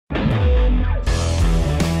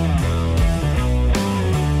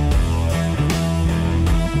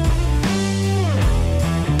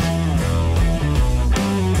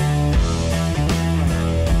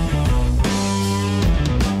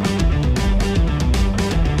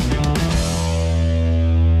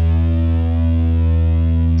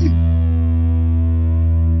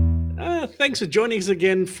thanks for joining us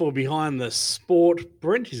again for Behind the Sport.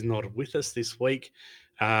 Brent is not with us this week.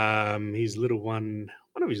 His little one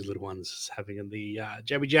of his little ones is having the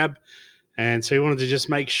jabby jab. And so he wanted to just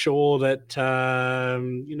make sure that,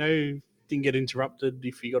 didn't get interrupted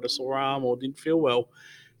if you got a sore arm or didn't feel well.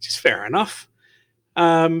 Which is fair enough.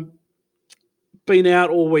 Been out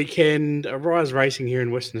all weekend. Rise Racing here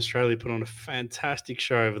in Western Australia put on a fantastic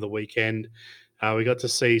show over the weekend. We got to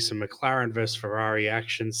see some McLaren versus Ferrari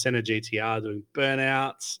action, Senna GTR doing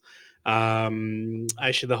burnouts.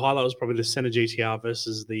 Actually, the highlight was probably the Senna GTR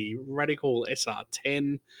versus the Radical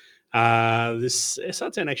SR10. This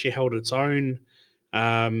SR10 actually held its own.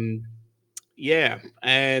 And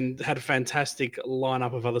had a fantastic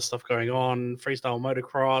lineup of other stuff going on. Freestyle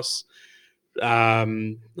motocross,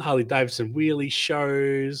 Harley Davidson wheelie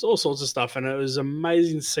shows, all sorts of stuff. And it was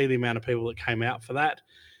amazing to see the amount of people that came out for that.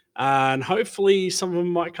 And hopefully some of them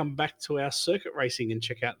might come back to our circuit racing and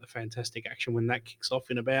check out the fantastic action when that kicks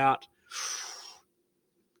off in about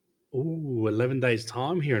 11 days'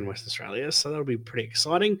 time here in West Australia. So that'll be pretty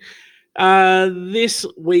exciting. This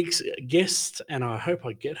week's guest, and I hope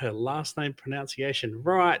I get her last name pronunciation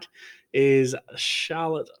right, is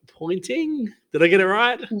Charlotte Pointing. Did I get it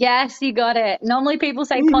right? Yes, you got it. Normally people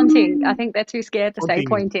say Ponting. I think they're too scared to say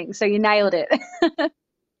Pointing. So you nailed it.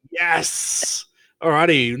 Yes.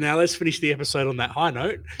 Alrighty, now let's finish the episode on that high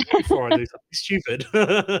note before I do something stupid.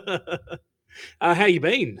 How you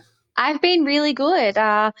been? I've been really good.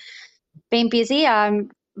 Been busy.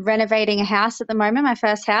 I'm renovating a house at the moment, my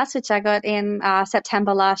first house, which I got in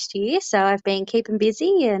September last year. So I've been keeping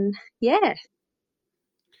busy and yeah.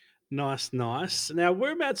 Nice. Now,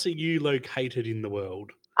 whereabouts are you located in the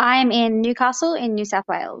world? I'm in Newcastle in New South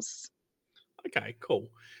Wales. Okay, cool.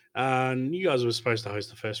 You guys were supposed to host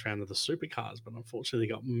the first round of the Supercars, but unfortunately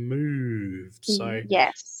got moved. So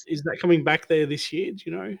yes. Is that coming back there this year? Do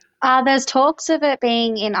you know? There's talks of it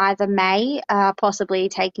being in either May, possibly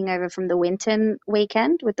taking over from the Winton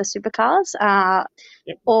weekend with the Supercars,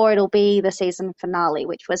 or it'll be the season finale,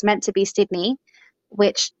 which was meant to be Sydney,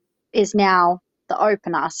 which is now the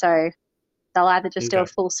opener. So they'll either just do a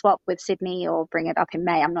full swap with Sydney or bring it up in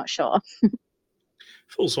May. I'm not sure.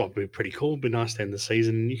 Full swap would be pretty cool. It'd be nice to end the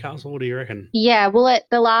season in Newcastle. What do you reckon? Yeah, well,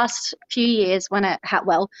 the last few years the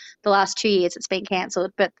last 2 years it's been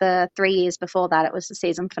cancelled, but the 3 years before that it was the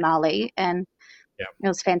season finale, and it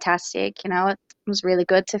was fantastic. You know, it was really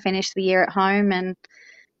good to finish the year at home, and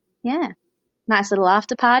nice little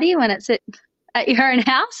after party when it's at your own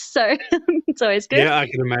house. So it's always good. Yeah, I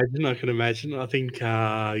can imagine. I think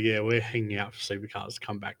we're hanging out for Supercars to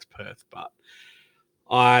come back to Perth, but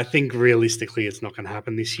I think realistically it's not going to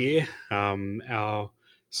happen this year. Our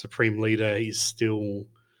supreme leader is still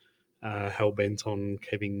hell-bent on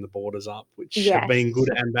keeping the borders up, which have been good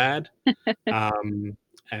and bad.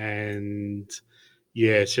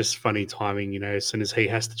 It's just funny timing, you know, as soon as he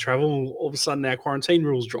has to travel, all of a sudden our quarantine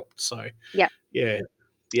rules dropped. So,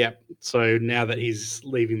 so now that he's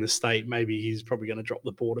leaving the state, maybe he's probably going to drop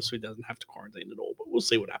the border so he doesn't have to quarantine at all, but we'll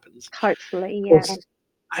see what happens. Hopefully, yeah.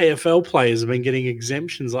 AFL players have been getting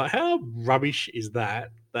exemptions. Like, how rubbish is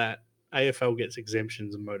that AFL gets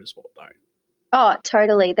exemptions and motorsport don't? Oh,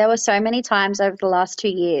 totally. There were so many times over the last 2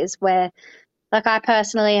 years where, like, I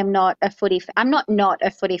personally am not a footy I'm not a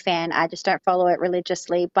footy fan. I just don't follow it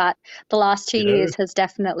religiously. But the last 2 years has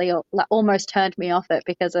definitely almost turned me off it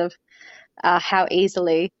because of how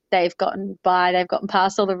easily they've gotten by. They've gotten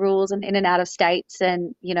past all the rules and in and out of states.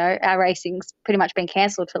 And, you know, our racing's pretty much been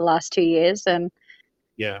cancelled for the last 2 years. And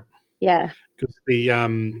because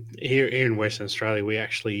here in Western Australia, we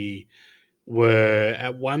actually were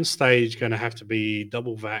at one stage going to have to be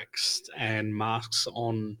double vaxxed and masks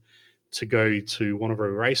on to go to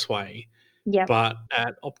Wanneroo Raceway. Yeah. But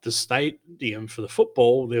at Optus Stadium for the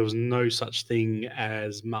football, there was no such thing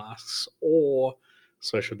as masks or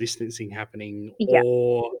social distancing happening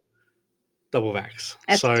or double vax.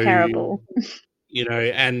 That's terrible. You know,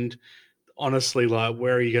 and honestly, like,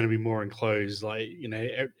 where are you going to be more enclosed? Like, you know,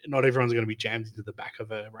 not everyone's going to be jammed into the back of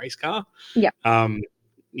a race car. Yeah.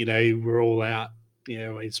 You know, we're all out, you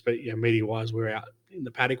know, media-wise, we're out in the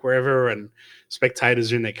paddock wherever, and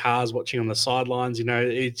spectators are in their cars watching on the sidelines. You know,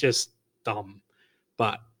 it's just dumb,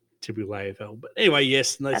 but typical AFL. But anyway,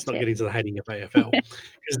 yes, let's not get into the hating of AFL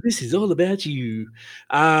because this is all about you.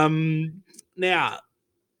 Now,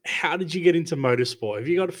 how did you get into motorsport? Have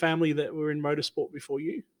you got a family that were in motorsport before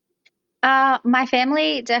you? My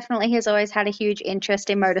family definitely has always had a huge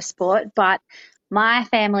interest in motorsport, but my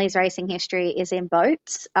family's racing history is in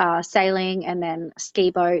boats, sailing, and then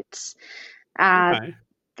ski boats.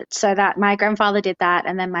 So that my grandfather did that,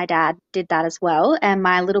 and then my dad did that as well. And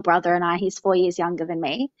my little brother and I, he's 4 years younger than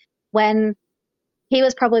me. When He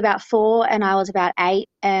was probably about 4 and I was about 8,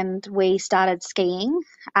 and we started skiing.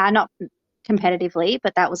 Not competitively,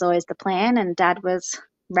 but that was always the plan. And Dad was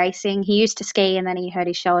racing. He used to ski and then he hurt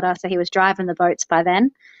his shoulder, so he was driving the boats by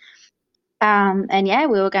then. And yeah,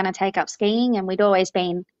 we were going to take up skiing, and we'd always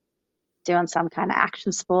been doing some kind of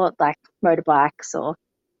action sport like motorbikes or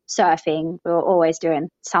surfing. We were always doing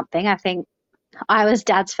something. I think I was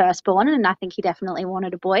Dad's firstborn, and I think he definitely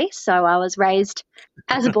wanted a boy. So I was raised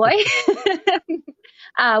as a boy,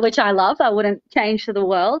 which I love. I wouldn't change for the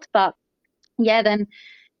world. But yeah, then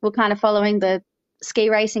we're kind of following the ski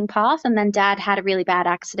racing path. And then Dad had a really bad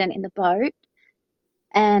accident in the boat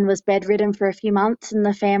and was bedridden for a few months. And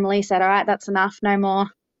the family said, all right, that's enough. No more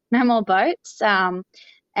boats. And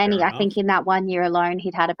Fair I enough. think in that 1 year alone,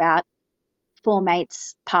 he'd had about 4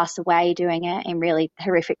 mates pass away doing it in really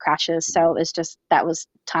horrific crashes. So it was just, that was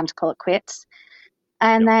time to call it quits.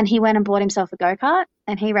 And Yep. then he went and bought himself a go-kart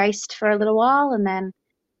and he raced for a little while. And then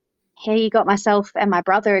he got myself and my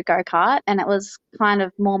brother a go-kart, and it was kind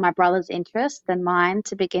of more my brother's interest than mine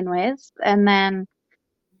to begin with. And then,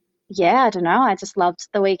 yeah, I don't know, I just loved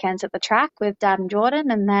the weekends at the track with Dad and Jordan.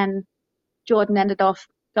 And then Jordan ended off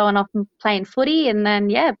going off and playing footy. And then,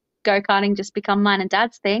 yeah, go-karting just become mine and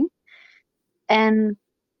Dad's thing. And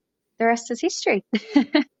the rest is history.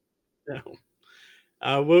 Yeah.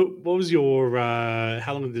 What was your?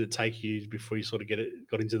 How long did it take you before you sort of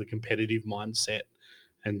got into the competitive mindset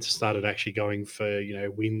and started actually going for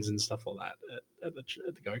wins and stuff like that at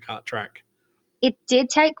the go kart track? It did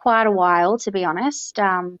take quite a while, to be honest.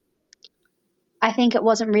 I think it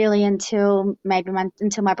wasn't really until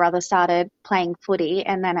until my brother started playing footy,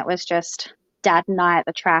 and then it was just Dad and I at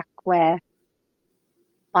the track where,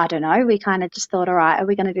 I don't know, we kind of just thought, all right, are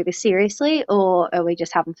we going to do this seriously or are we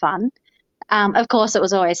just having fun? Of course, it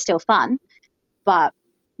was always still fun, but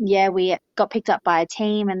yeah, we got picked up by a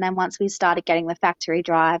team, and then once we started getting the factory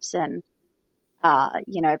drives and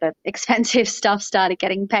the expensive stuff started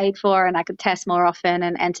getting paid for, and I could test more often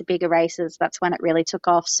and enter bigger races, that's when it really took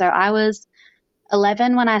off. So I was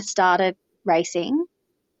 11 when I started racing,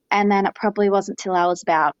 and then it probably wasn't till I was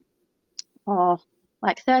about,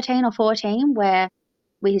 like 13 or 14 where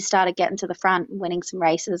we started getting to the front, winning some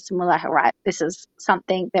races, and we're like, all right, this is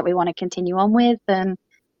something that we want to continue on with. And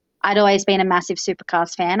I'd always been a massive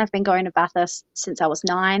supercars fan. I've been going to Bathurst since I was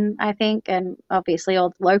 9, I think, and obviously all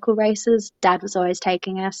the local races, Dad was always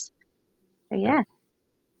taking us. So Yep. yeah.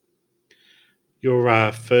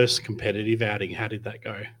 Your first competitive outing, how did that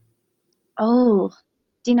go? Oh,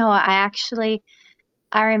 do you know what?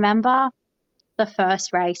 I remember the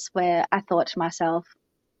first race where I thought to myself,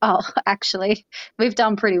 oh, actually, we've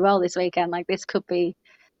done pretty well this weekend. Like, this could be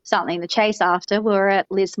something to chase after. We were at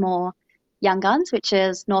Lismore Young Guns, which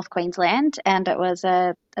is North Queensland, and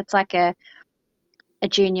it's like a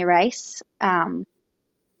junior race. And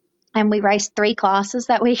we raced 3 classes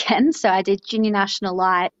that weekend. So I did junior national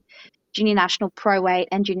light, junior national pro weight,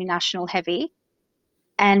 and junior national heavy.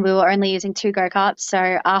 And we were only using 2 go-karts.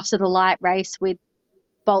 So after the light race, we'd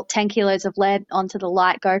bolt 10 kilos of lead onto the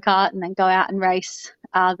light go-kart and then go out and race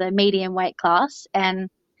the medium weight class. And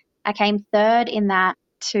I came third in that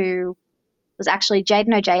was actually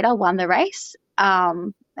Jaden Ojeda won the race.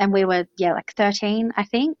 And we were, like 13, I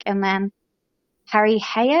think. And then Harry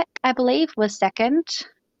Hayek, I believe, was second.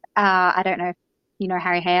 I don't know if you know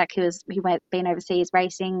Harry Hayek, been overseas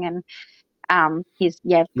racing, and he's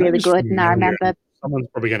really Name's good. And I familiar. remember Someone's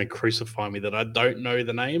probably going to crucify me that I don't know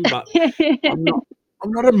the name, but I'm not.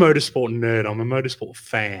 I'm not a motorsport nerd. I'm a motorsport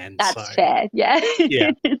fan. That's So fair, yeah.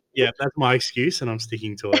 yeah, that's my excuse, and I'm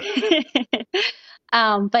sticking to it.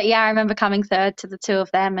 But yeah, I remember coming third to the 2 of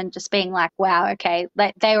them and just being like, wow, okay,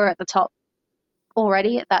 they were at the top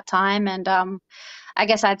already at that time. And I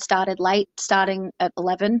guess I'd started late, starting at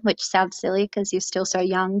 11, which sounds silly because you're still so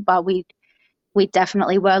young, but we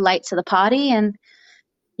definitely were late to the party. And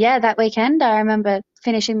yeah, that weekend I remember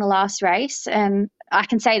finishing the last race, and I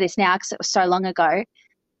can say this now because it was so long ago.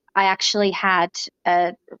 I actually had,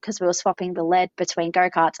 because we were swapping the lead between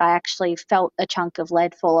go-karts, I actually felt a chunk of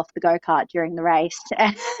lead fall off the go-kart during the race.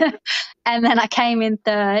 And then I came in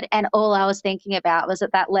third, and all I was thinking about was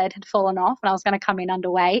that lead had fallen off and I was going to come in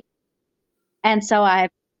underweight. And so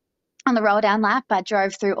on the roll down lap, I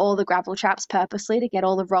drove through all the gravel traps purposely to get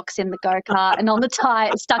all the rocks in the go-kart and on the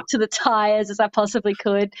tire, stuck to the tires as I possibly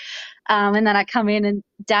could. And then I come in, and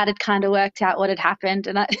Dad had kind of worked out what had happened.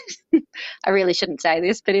 And I really shouldn't say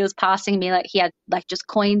this, but he was passing me, like, he had like just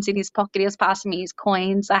coins in his pocket. He was passing me his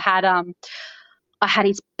coins. I had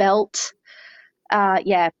his belt.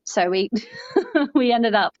 So we we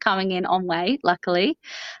ended up coming in on weight, luckily.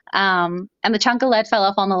 And the chunk of lead fell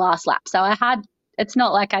off on the last lap. So I had it's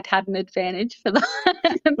not like I'd had an advantage for the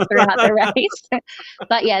throughout the race.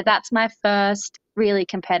 But yeah, that's my first really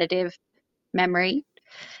competitive memory,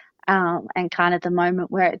 and kind of the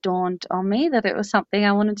moment where it dawned on me that it was something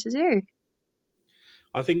I wanted to do.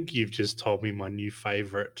 I think you've just told me my new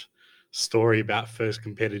favourite story about first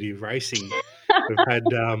competitive racing. We've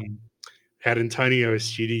had Antonio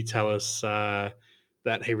Estudi tell us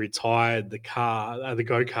that he retired the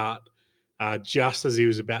go-kart, just as he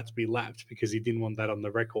was about to be lapped because he didn't want that on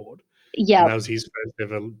the record. Yeah. And that was his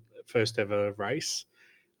first ever race.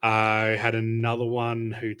 I had another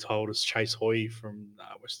one who told us, Chase Hoy from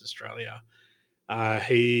Western Australia.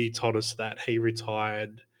 He told us that he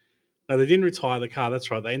retired. No, they didn't retire the car.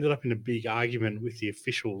 That's right. They ended up in a big argument with the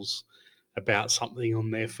officials about something on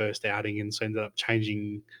their first outing, and so ended up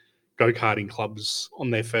changing go-karting clubs on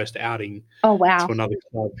their first outing. Oh, wow. To another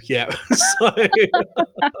club. Yeah. So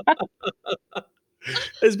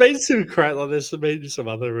there's been some there's been some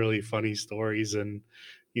other really funny stories, and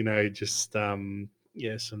just some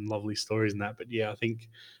lovely stories and that. But yeah, I think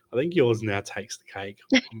yours now takes the cake.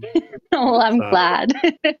 Well, I'm glad.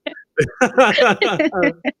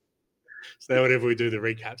 So now whenever we do the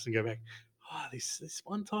recaps and go back, this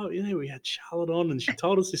one time, we had Charlotte on and she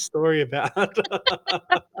told us this story about.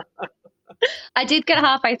 I did get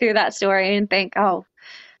halfway through that story and think, oh,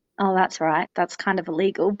 that's right. That's kind of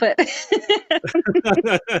illegal, but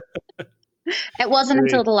it wasn't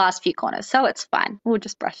until the last few corners, so it's fine. We'll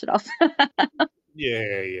just brush it off. Yeah.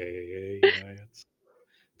 It's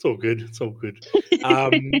all good. It's all good.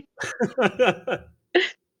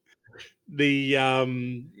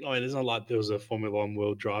 It's not like there was a Formula One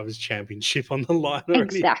World Drivers' Championship on the line or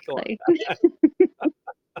exactly. anything like that.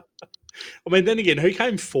 I mean, then again, who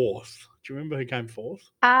came fourth? Do you remember who came fourth?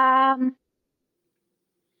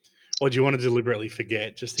 Or do you want to deliberately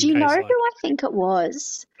forget just in case? Do you know who I think it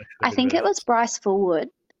was? I think it was Bryce Fullwood.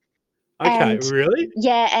 Okay, really?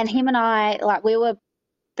 Yeah, and him and I, we were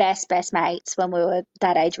best mates when we were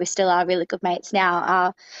that age. We still are really good mates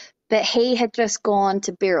now. But he had just gone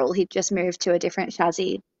to Birrell. He'd just moved to a different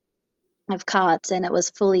chassis of karts, and it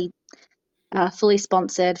was fully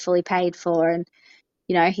sponsored, fully paid for. And,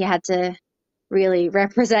 he had to really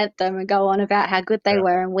represent them and go on about how good they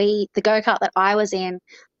were. And the go-kart that I was in,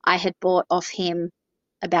 I had bought off him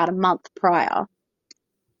about a month prior.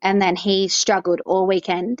 And then he struggled all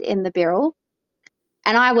weekend in the Birrell.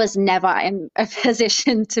 And I was never in a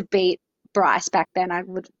position to beat Bryce back then.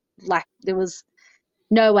 There was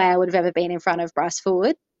no way I would have ever been in front of Bryce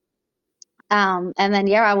Fullwood. And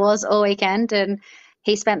then, I was all weekend, and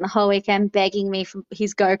he spent the whole weekend begging me for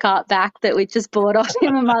his go-kart back that we just bought off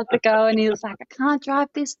him a month ago. And he was like, I can't drive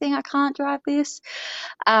this thing. I can't drive this.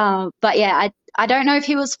 But yeah, I don't know if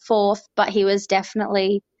he was fourth, but he was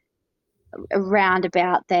definitely around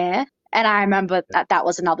about there. And I remember that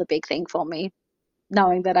was another big thing for me,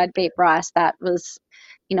 knowing that I'd beat Bryce. That was,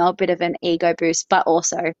 a bit of an ego boost, but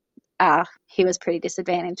also he was pretty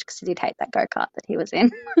disadvantaged because he did hate that go-kart that he was in.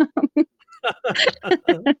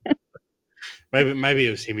 Maybe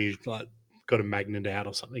it was him who got a magnet out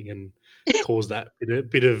or something and caused that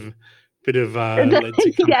bit of lead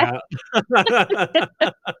to come out.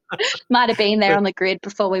 Might have been there on the grid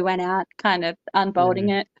before we went out, kind of unbolting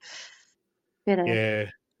it. Yeah.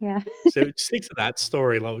 So stick to that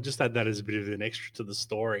story. We'll just add that as a bit of an extra to the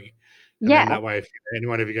story. And then that way, if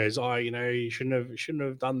anyone ever goes, you shouldn't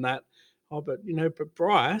have done that. Oh, but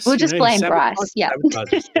Bryce. We'll just blame Bryce. Yeah.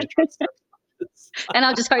 And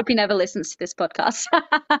I'll just hope he never listens to this podcast.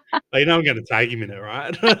 I'm going to tag him in it,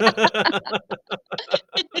 right?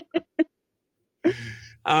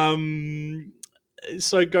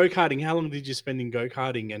 So go-karting, how long did you spend in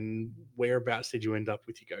go-karting, and whereabouts did you end up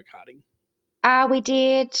with your go-karting? We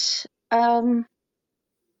did from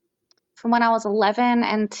when I was 11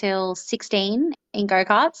 until 16 in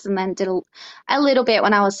go-karts, and then did a little bit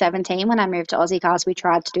when I was 17. When I moved to Aussie Cars, we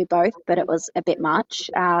tried to do both, but it was a bit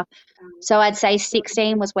much. So I'd say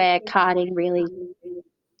 16 was where karting really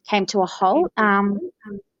came to a halt.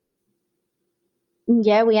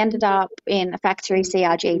 We ended up in a factory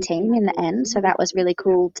CRG team in the end, so that was really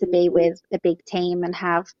cool to be with a big team and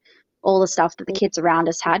have all the stuff that the kids around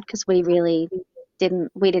us had, because we really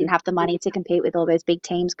didn't have the money to compete with all those big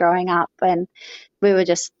teams growing up. And we were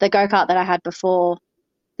just, the go-kart that I had before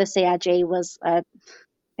the CRG was I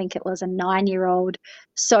think it was a 9-year-old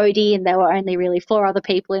Sodi, and there were only really 4 other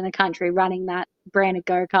people in the country running that brand of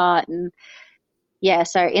go-kart. And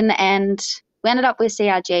so in the end we ended up with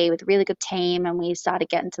CRG with a really good team, and we started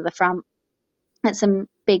getting to the front at some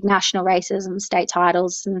big national races and state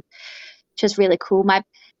titles, and which was really cool. My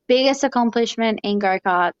biggest accomplishment in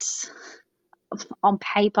go-karts, on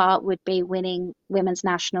paper would be winning women's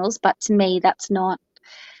nationals, but to me that's not.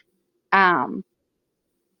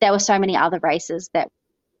 There were so many other races that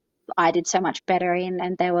I did so much better in,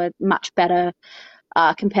 and there were much better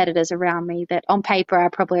competitors around me that on paper I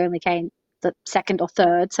probably only came the second or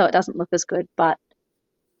third, so it doesn't look as good. But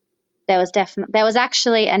there was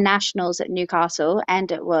actually a nationals at Newcastle,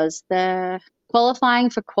 and it was the qualifying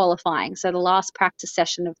for qualifying. So the last practice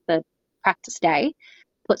session of the practice day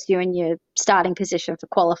puts you in your starting position for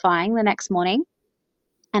qualifying the next morning.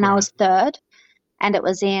 And I Right. was third, and it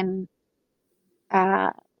was in,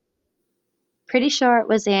 pretty sure it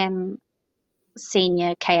was in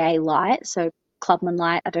senior KA light, so clubman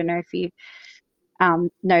light. I don't know if you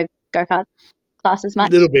know go-kart classes A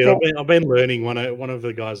much. little bit. But I've been learning. One of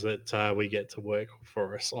the guys that we get to work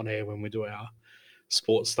for us on air when we do our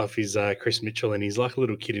sports stuff is Chris Mitchell, and he's like a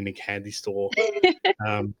little kid in a candy store.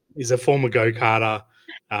 He's a former go-karter.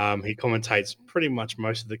 He commentates pretty much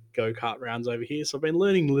most of the go-kart rounds over here, so I've been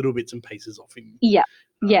learning little bits and pieces off him.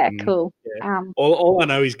 yeah, cool. Yeah. All I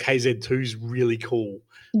know is KZ2 is really cool.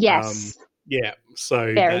 Yes, Yeah,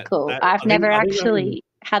 so very cool. I've never I actually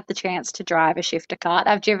had the chance to drive a shifter kart.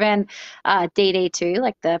 I've driven DD2,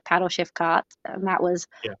 like the paddle shift kart, and that was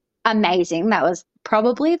amazing. That was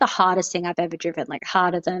probably the hardest thing I've ever driven, like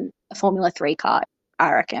harder than a Formula 3 kart,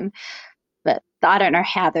 I reckon. But I don't know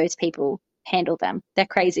how those people handle them. They're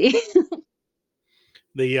crazy.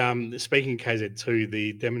 The speaking of KZ2,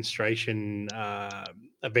 the demonstration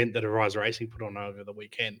event that Arise Racing put on over the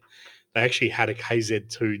weekend, they actually had a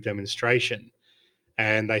KZ2 demonstration,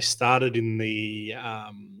 and they started in the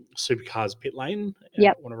Supercars pit lane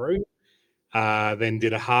at Wanneroo, then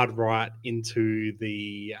did a hard right into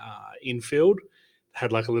the infield.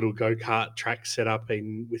 Had like a little go-kart track set up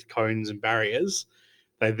with cones and barriers.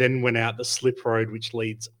 They then went out the slip road, which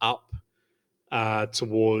leads up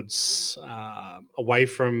towards away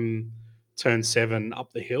from turn 7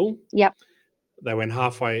 up the hill. Yep. They went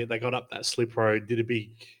halfway. They got up that slip road, did a big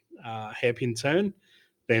hairpin turn,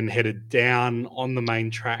 then headed down on the main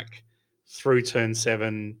track through turn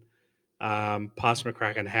 7, past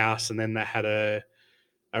McCracken House, and then they had a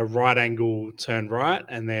right angle turn right,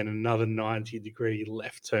 and then another 90-degree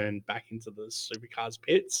left turn back into the Supercars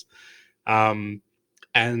pits.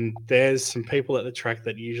 And there's some people at the track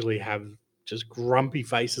that usually have just grumpy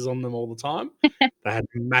faces on them all the time. They had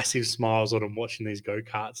massive smiles on them watching these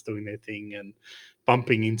go-karts doing their thing and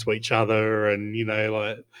bumping into each other. And,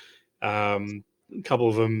 a couple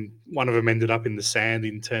of them, one of them ended up in the sand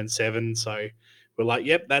in turn 7. So we're like,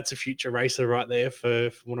 yep, that's a future racer right there for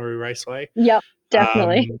Wanneroo Raceway. Yep,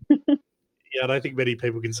 definitely. I don't think many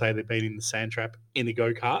people can say they've been in the sand trap in a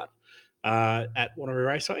go-kart at Wanneroo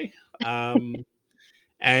Raceway.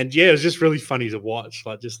 And it was just really funny to watch,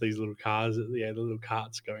 like just these little cars, the little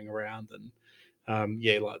carts going around, and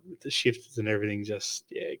like with the shifters and everything,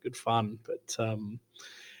 just good fun. But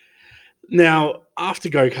now after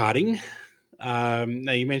go-karting,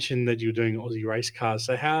 now you mentioned that you were doing Aussie race cars.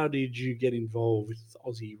 So how did you get involved with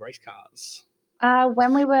Aussie race cars?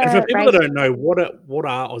 When we were, and for people that don't know, what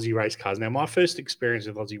are Aussie race cars? Now, my first experience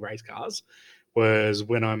with Aussie race cars was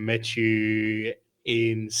when I met you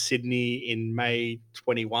in Sydney in May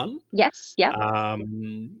 21. Yes, yep.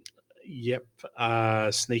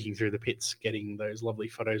 Sneaking through the pits, getting those lovely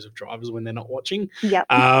photos of drivers when they're not watching. Yep.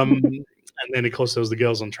 And then, of course, there was the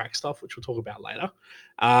Girls on Track stuff, which we'll talk about later.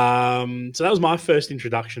 So that was my first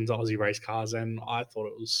introduction to Aussie race cars, and I thought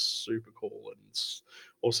it was super cool and it's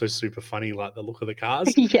also super funny, like the look of the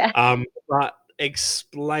cars. Yeah. But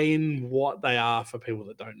explain what they are for people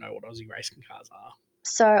that don't know what Aussie racing cars are.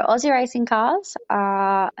 So Aussie racing cars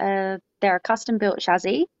are they're a custom built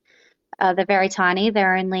chassis. They're very tiny.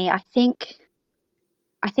 They're only, I think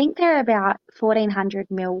they're about 1,400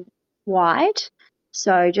 mil wide.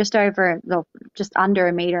 So just under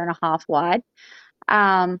 1.5 meters wide.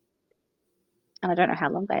 And I don't know how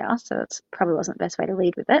long they are, so it probably wasn't the best way to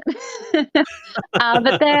lead with it.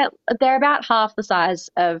 But they're about half the size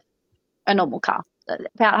of a normal car,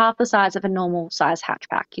 about half the size of a normal size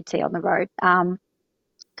hatchback you'd see on the road.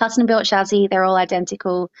 Custom built chassis, they're all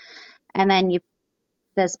identical, and then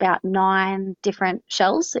there's about 9 different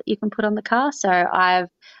shells that you can put on the car. So I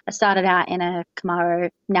started out in a Camaro,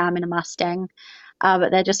 now I'm in a Mustang, but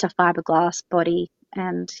they're just a fiberglass body,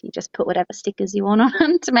 and you just put whatever stickers you want on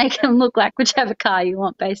them to make them look like whichever car you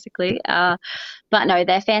want, basically. But no,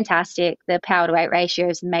 they're fantastic. The power to weight ratio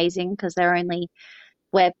is amazing because they're only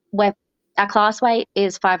our class weight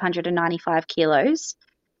is 595 kilos.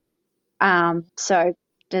 So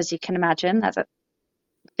as you can imagine, that's a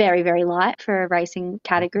very, very light for a racing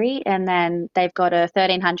category. And then they've got a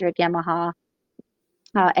 1,300 Yamaha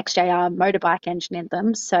XJR motorbike engine in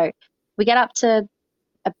them. So we get up to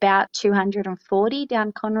about 240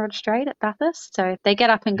 down Conrod Straight at Bathurst. So they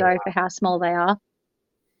get up and Yeah. go for how small they are.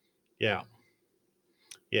 Yeah.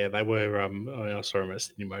 Yeah, they were. I saw them at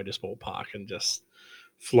Sydney Motorsport Park and just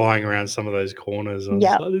flying around some of those corners. I was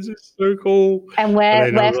Yep. like, this is so cool. And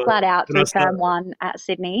we're flat out through turn 1 at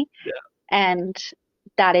Sydney. Yeah. And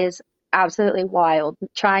that is absolutely wild.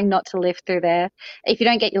 Trying not to lift through there. If you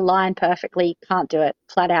don't get your line perfectly, you can't do it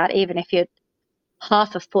flat out. Even if you're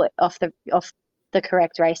half a foot off the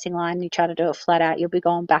correct racing line, you try to do it flat out, you'll be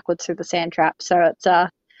going backwards through the sand trap. So it's a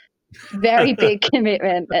very big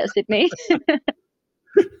commitment at Sydney.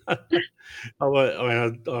 I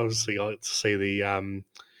obviously like to see the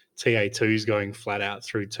TA2s going flat out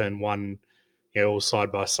through turn 1, all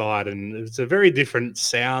side by side, and it's a very different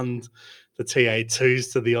sound, the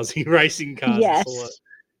TA2s to the Aussie racing cars. Yes.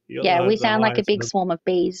 Yeah, we sound like a big swarm of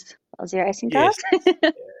bees, Aussie racing cars. Yes.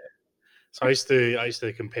 Yeah. So I used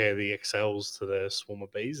to compare the XLs to the swarm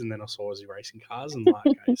of bees, and then I saw Aussie racing cars, and like,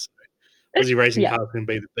 okay, so Aussie racing cars can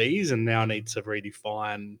be the bees, and now I need to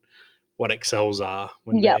redefine what XLs are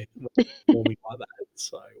when they're forming like that.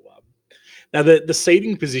 So now the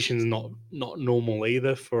seating position is not normal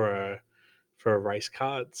either for a race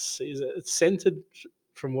car. It's centered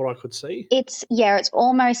from what I could see. It's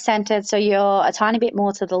almost centered, so you're a tiny bit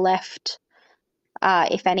more to the left,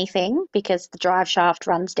 if anything, because the drive shaft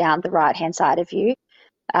runs down the right hand side of you.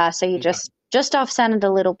 So you're just off centered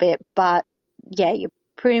a little bit, but yeah, you're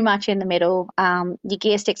pretty much in the middle. Your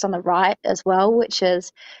gear stick's on the right as well, which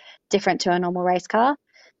is different to a normal race car.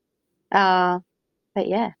 But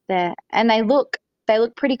yeah, they look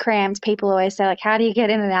pretty cramped. People always say, like, how do you get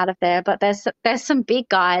in and out of there? But there's some big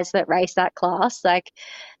guys that race that class. Like,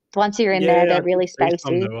 once you're in there, they're really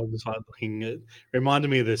spacey. I was like looking at, reminded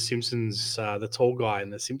me of the Simpsons, the tall guy in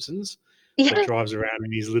the Simpsons that drives around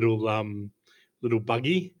in his little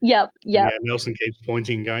buggy. Yep. Yeah, Nelson keeps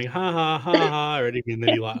pointing, going ha ha ha ha, and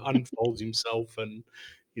then he like unfolds himself, and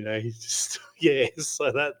he's just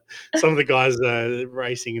So that some of the guys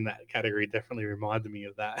racing in that category definitely reminded me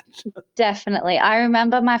of that. Definitely, I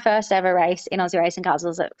remember my first ever race in Aussie racing cars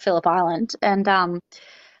was at Phillip Island, and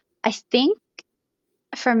I think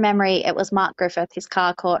from memory it was Mark Griffith. His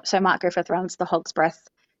car caught. So Mark Griffith runs the Hog's Breath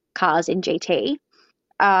cars in GT.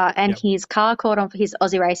 And his car his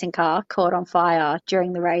Aussie racing car caught on fire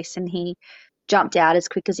during the race, and he jumped out as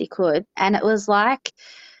quick as he could. And it was like,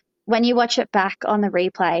 when you watch it back on the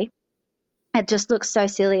replay, it just looks so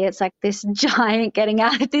silly. It's like this giant getting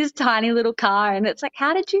out of this tiny little car, and it's like,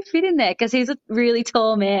 how did you fit in there? Because he's a really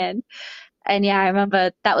tall man. And yeah, I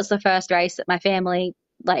remember that was the first race that my family,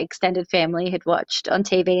 like extended family, had watched on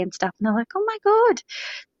TV and stuff. And they're like, oh my God,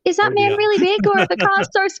 is that man really big, or is the car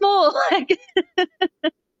so small?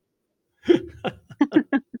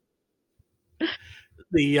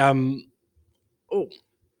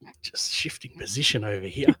 Just shifting position over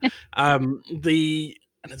here. And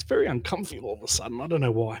it's very uncomfortable all of a sudden. I don't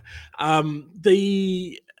know why.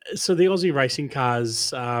 The Aussie racing cars,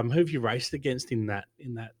 who have you raced against in that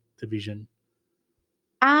division?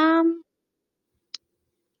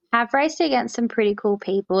 I've raced against some pretty cool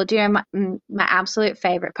people. Do you know my absolute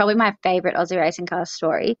favorite, probably my favorite Aussie racing car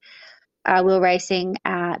story? We were racing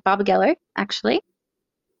at Barbagallo, actually.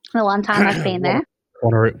 The one time I've been there.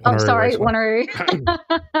 Wanneroo.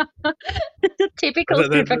 Typical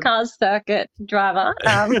supercars circuit driver.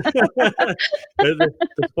 The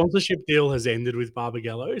sponsorship deal has ended with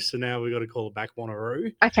Barbagallo, so now we've got to call it back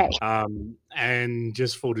Wanneroo. Okay. And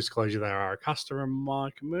just full disclosure, they are a customer on my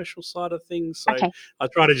commercial side of things, so I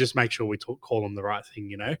try to just make sure we call them the right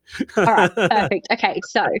thing, All right, perfect. Okay,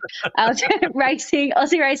 so I was racing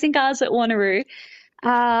Aussie racing cars at Wanneroo.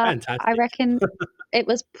 Fantastic. I reckon it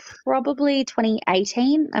was probably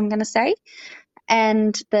 2018, I'm going to say.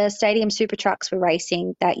 And the Stadium Super Trucks were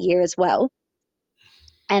racing that year as well.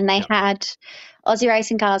 And they had, Aussie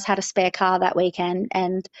racing cars had a spare car that weekend,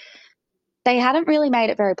 and they hadn't really made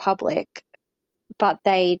it very public, but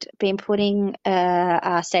they'd been putting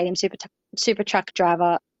a Stadium Super Truck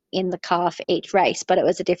driver in the car for each race, but it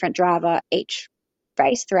was a different driver each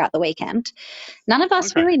race throughout the weekend. None of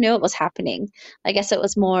us really knew it was happening. I guess it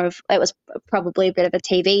was probably a bit of a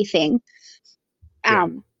TV thing.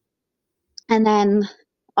 And then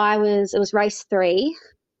it was race 3.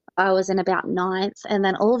 I was in about 9th, and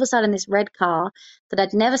then all of a sudden this red car that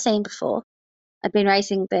I'd never seen before, I'd been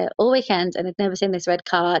racing there all weekend and I'd never seen this red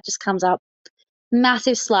car, it just comes up,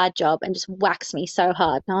 massive slide job, and just whacks me so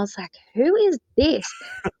hard. And I was like, who is this?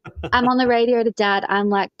 I'm on the radio to Dad. I'm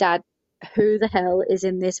like, Dad, who the hell is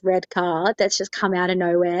in this red car that's just come out of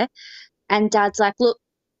nowhere? And Dad's like, look,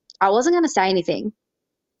 I wasn't going to say anything,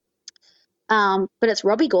 but it's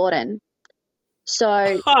Robbie Gordon.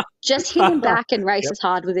 So just hit him back and race Yep. as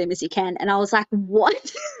hard with him as you can. And I was like,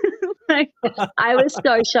 what? Like, I was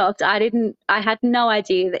so shocked. I had no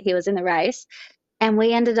idea that he was in the race. And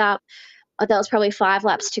we ended up, that was probably 5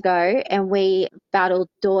 laps to go. And we battled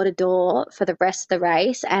door to door for the rest of the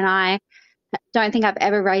race. And I don't think I've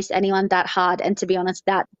ever raced anyone that hard and, to be honest,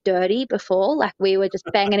 that dirty before. Like, we were just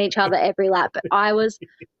banging each other every lap. But I was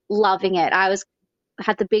loving it.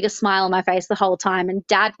 Had the biggest smile on my face the whole time, and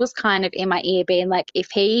Dad was kind of in my ear being like, if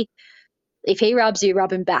he rubs you,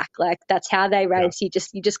 rub him back. Like, that's how they race. Yeah.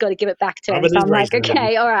 You just got to give it back to him. Robert So is I'm like, racing.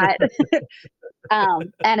 okay, all right.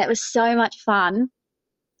 And it was so much fun,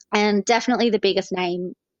 and definitely the biggest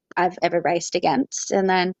name I've ever raced against. And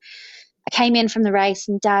then I came in from the race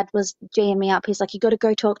and Dad was geeing me up. He's like, you got to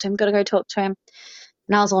go talk to him,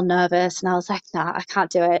 and I was all nervous and I was like, nah, I can't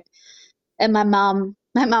do it. And my mum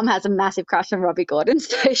has a massive crush on Robbie Gordon.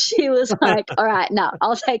 So she was like, all right, no,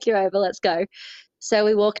 I'll take you over. Let's go. So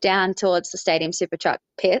we walked down towards the Stadium Super Truck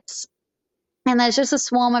pits, and there's just a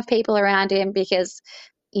swarm of people around him because,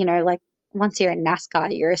 like, once you're in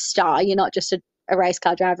NASCAR, you're a star. You're not just a race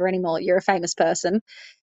car driver anymore. You're a famous person.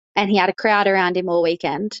 And he had a crowd around him all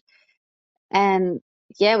weekend. And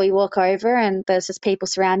yeah, we walk over and there's just people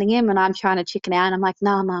surrounding him, and I'm trying to chicken out. And I'm like,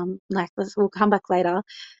 nah, Mum, like, we'll come back later.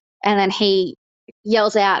 And then he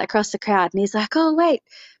yells out across the crowd and he's like, oh, wait,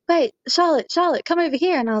 Charlotte, come over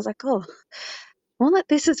here. And I was like, oh, well,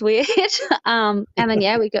 this is weird. And then,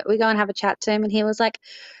 yeah, we go and have a chat to him, and he was like,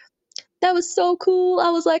 that was so cool.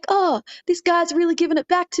 I was like, oh, this guy's really giving it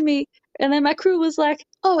back to me. And then my crew was like,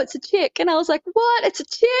 oh, it's a chick. And I was like, what? It's a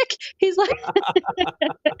chick? He's like,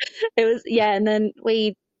 it was, yeah. And then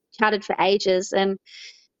we chatted for ages, and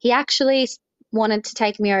he actually wanted to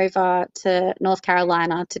take me over to North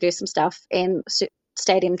Carolina to do some stuff in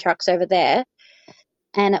stadium trucks over there.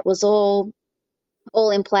 And it was all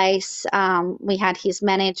in place. We had his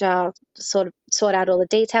manager sort of sort out all the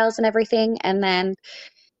details and everything. And then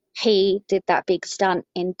he did that big stunt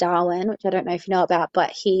in Darwin, which I don't know if you know about,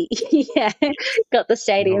 but he yeah, got the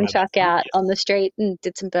stadium truck out on the street and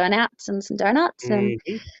did some burnouts and some donuts and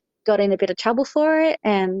got in a bit of trouble for it.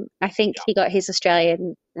 And I think he got his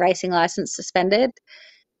Australian racing license suspended.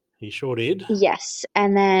 He sure did. Yes.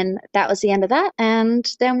 And then that was the end of that. And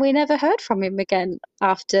then we never heard from him again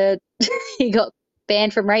after he got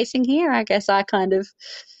banned from racing here. I guess I kind of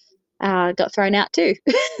got thrown out too.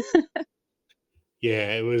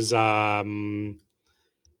 Yeah, it was. Yeah, I mean,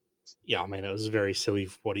 it was very silly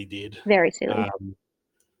what he did. Very silly.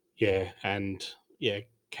 Yeah, and yeah,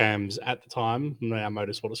 Cam's at the time, now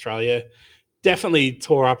Motorsport Australia, definitely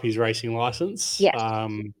tore up his racing license. Yes.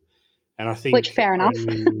 And I think, which, fair enough.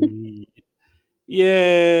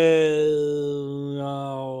 Yeah,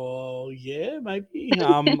 yeah, maybe.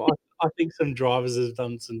 I think some drivers have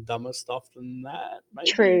done some dumber stuff than that.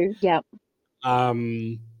 Maybe. True. Yep.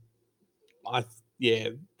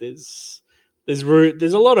 There's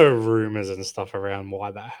a lot of rumors and stuff around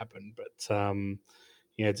why that happened, but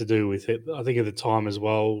to do with it, I think at the time as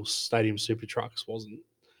well, Stadium Super Trucks wasn't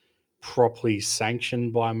properly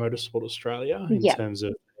sanctioned by Motorsport Australia in terms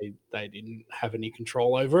of they didn't have any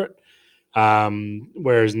control over it.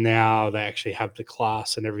 Whereas now they actually have the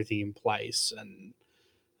class and everything in place, and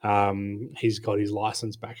he's got his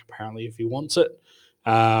license back apparently if he wants it.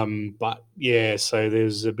 But yeah, so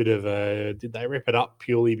there's a bit of did they rip it up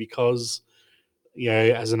purely because,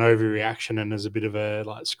 as an overreaction and as a bit of a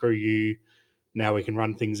like, screw you, now we can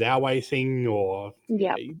run things our way thing, or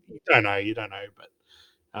you don't know, but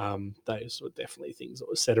those were definitely things that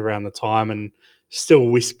were said around the time, and still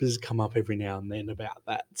whispers come up every now and then about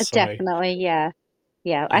that. So, definitely, yeah.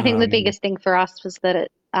 I think the biggest thing for us was that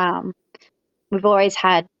we've always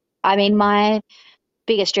had. I mean, my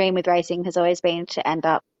biggest dream with racing has always been to end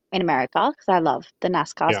up in America because I love the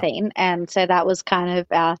NASCAR scene, and so that was kind of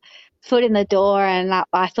our foot in the door. And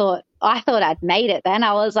I thought I'd made it. Then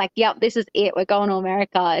I was like, "Yep, this is it. We're going to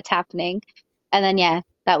America. It's happening." And then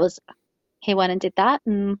he went and did that,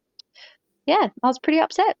 and yeah, I was pretty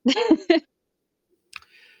upset.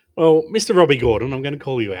 Well, Mr. Robbie Gordon, I'm going to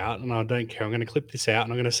call you out, and I don't care. I'm going to clip this out,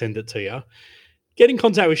 and I'm going to send it to you. Get in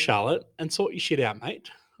contact with Charlotte and sort your shit out,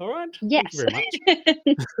 mate. All right? Yes. Thank you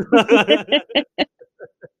very much.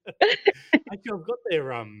 Actually, I've got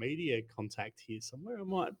their media contact here somewhere. I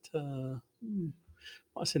might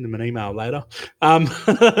send them an email later.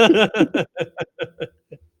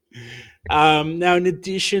 Now, in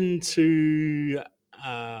addition to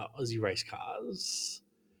Aussie race cars,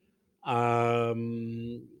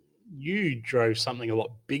 you drove something a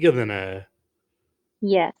lot bigger than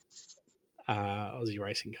Aussie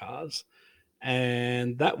racing cars.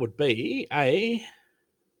 and that would be a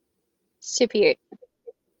Super Ute.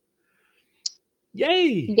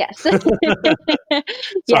 yay. Yes. Yeah,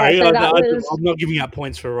 Sorry, so that was. I'm not giving out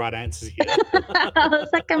points for right answers here. I was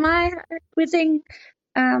like, am I quizzing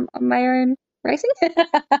on my own racing?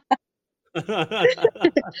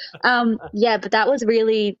 Yeah, but that was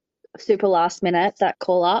really super last minute, that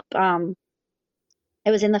call up.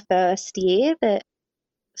 It was in the first year that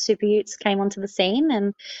Super Utes came onto the scene,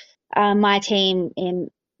 and my team in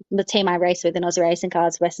the team I race with in Aussie Racing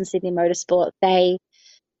Cars, Western Sydney Motorsport, they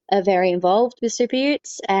are very involved with Super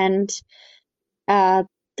Utes, and uh,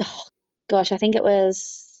 oh, gosh, I think it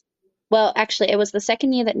was, well, actually, it was the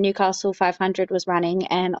second year that Newcastle 500 was running,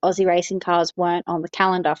 and Aussie Racing Cars weren't on the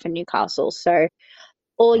calendar for Newcastle. So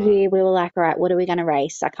all Right. year we were like, all right, what are we going to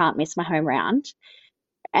race? I can't miss my home round.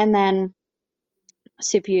 And then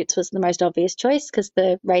Super Utes was the most obvious choice because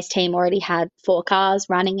the race team already had 4 cars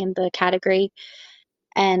running in the category.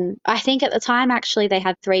 And I think at the time, actually, they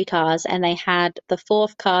had 3 cars, and they had the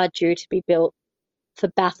 4th car due to be built for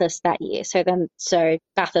Bathurst that year. So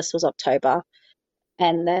Bathurst was October,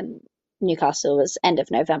 and then Newcastle was end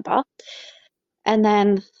of November. And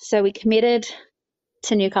then, so we committed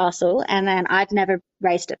to Newcastle, and then I'd never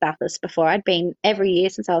raced at Bathurst before. I'd been every year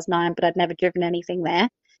since I was 9, but I'd never driven anything there.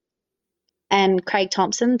 And Craig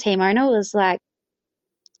Thompson, team owner, was like,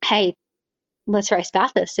 hey, let's race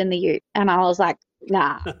Bathurst in the Ute. And I was like,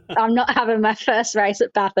 nah, I'm not having my first race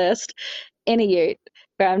at Bathurst in a Ute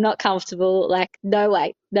where I'm not comfortable. Like, no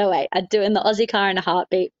way, no way. I'd do it in the Aussie car in a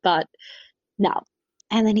heartbeat, but no.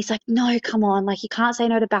 And then he's like, no, come on. Like, you can't say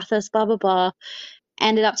no to Bathurst, blah, blah, blah.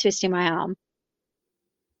 Ended up twisting my arm.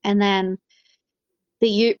 And then the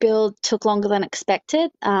Ute build took longer than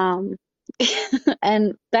expected.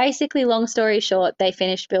 And basically, long story short, they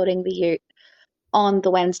finished building the Ute on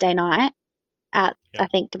the Wednesday night at, Yep. I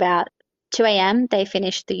think, about 2 a.m. They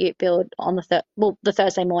finished the Ute build on the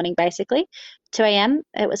Thursday morning, basically. 2 a.m.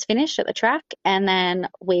 it was finished at the track, and then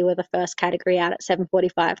we were the first category out at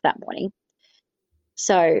 7:45 that morning.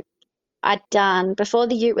 So I'd done, before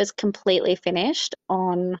the Ute was completely finished,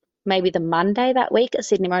 on maybe the Monday that week at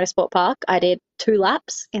Sydney Motorsport Park, I did 2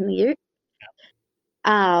 laps in the Ute.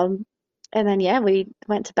 And then, yeah, we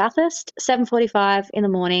went to Bathurst, 7:45 in the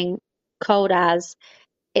morning, cold as.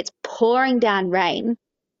 It's pouring down rain.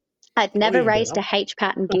 I'd Oh, never even raced better. a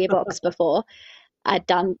H-pattern gearbox before. I'd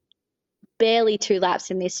done barely 2 laps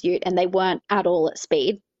in this Ute, and they weren't at all at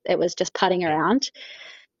speed. It was just putting Yeah. around.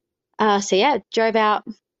 So, yeah, drove out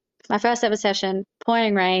my first ever session,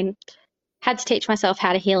 pouring rain, had to teach myself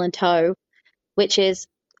how to heel and toe, which is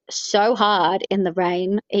so hard in the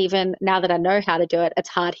rain. Even now that I know how to do it, it's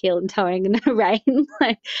hard heel and toeing in the rain.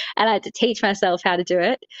 And I had to teach myself how to do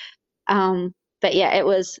it. But yeah, it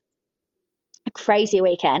was a crazy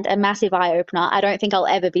weekend, a massive eye opener. I don't think I'll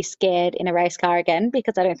ever be scared in a race car again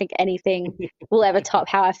because I don't think anything will ever top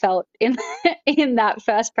how I felt in in that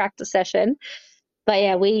first practice session. But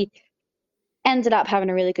yeah, we ended up having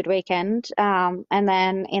a really good weekend. And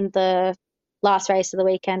then in the last race of the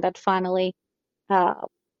weekend, I'd finally uh,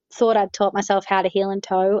 thought I'd taught myself how to heel and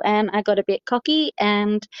toe, and I got a bit cocky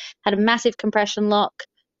and had a massive compression lock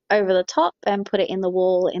over the top and put it in the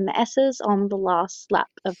wall in the S's on the last lap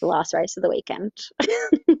of the last race of the weekend.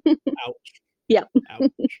 Ouch. Yep.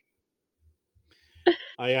 Ouch.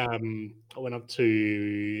 I went up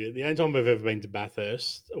to, the only time I've ever been to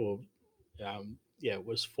Bathurst, or it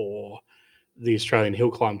was for the Australian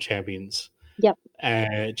Hill Climb Champions. Yep.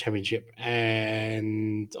 Championship,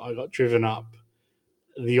 and I got driven up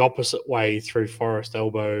the opposite way through Forest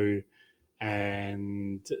Elbow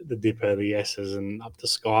and the Dipper, the S's, and up the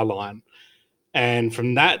Skyline. And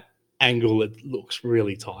from that angle, it looks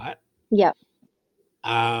really tight. Yep.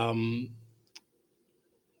 And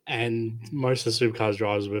most of the supercars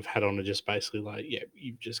drivers we've had on are just basically like, yeah,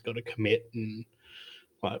 you've just got to commit and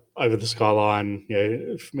like over the Skyline,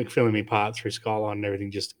 McPhillammy me part through Skyline and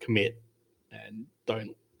everything, just commit and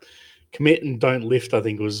don't commit and don't lift, I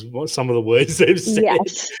think was what some of the words they've said.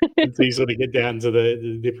 Yes. Until you sort of get down to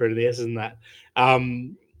the Dipper and the S and that.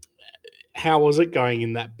 How was it going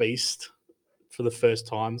in that beast for the first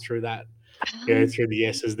time through that? Through the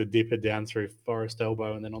S's, the Dipper down through Forest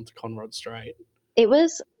Elbow and then onto Conrod Straight. It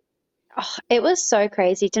was so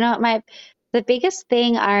crazy. Do you know what the biggest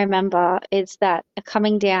thing I remember is that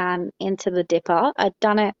coming down into the Dipper, I'd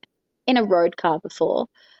done it in a road car before,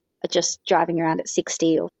 just driving around at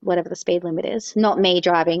 60 or whatever the speed limit is. Not me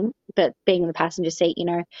driving, but being in the passenger seat,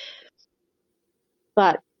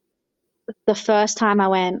 But the first time I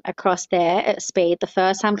went across there at speed, the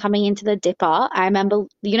first time coming into the dipper, I remember,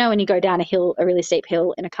 when you go down a hill, a really steep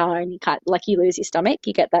hill in a car and you can't, like, you lose your stomach,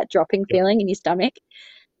 you get that dropping Yep. feeling in your stomach.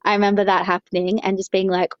 I remember that happening and just being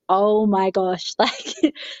like, oh my gosh, like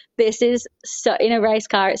this is so, in a race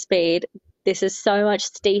car at speed, this is so much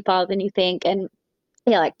steeper than you think. And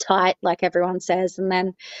yeah, like tight, like everyone says. And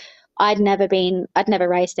then I'd never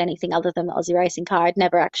raced anything other than the Aussie racing car. I'd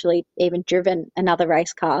never actually even driven another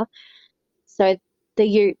race car. So the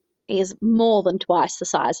ute is more than twice the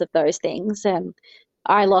size of those things. And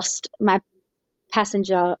I lost my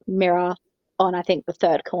passenger mirror on, I think, the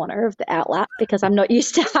third corner of the outlap because I'm not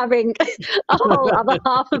used to having a whole other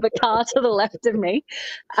half of a car to the left of me.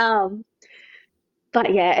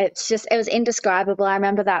 But yeah, it was indescribable. I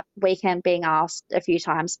remember that weekend being asked a few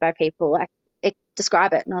times by people, like,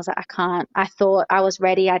 describe it. And I was like, I can't. I thought I was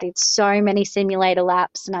ready. I did so many simulator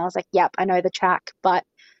laps and I was like, yep, I know the track. But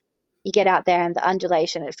you get out there and the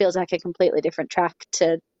undulation, it feels like a completely different track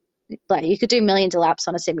to, like, you could do millions of laps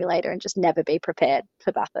on a simulator and just never be prepared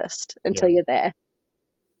for Bathurst until you're there.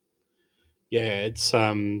 Yeah, it's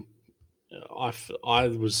I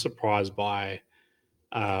was surprised by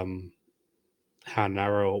how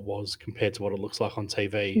narrow it was compared to what it looks like on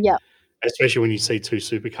TV. Yeah. Especially when you see two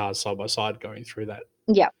supercars side by side going through that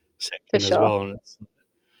section sure. as well. And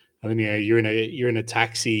then you're in a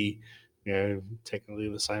taxi, technically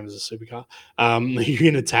the same as a supercar. You're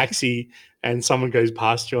in a taxi and someone goes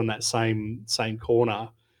past you on that same corner,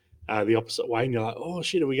 the opposite way, and you're like, oh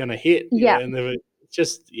shit, are we going to hit? Yeah. And they're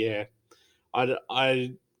just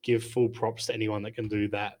I give full props to anyone that can do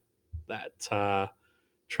that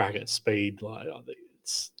track at speed. Like, I think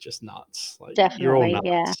it's just nuts. Like, definitely, you're all nuts.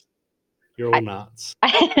 Yeah. You're all nuts.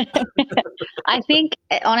 I think,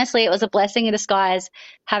 honestly, it was a blessing in disguise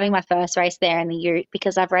having my first race there in the ute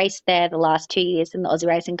because I've raced there the last 2 years in the Aussie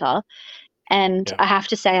racing car. And I have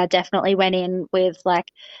to say, I definitely went in with like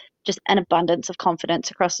just an abundance of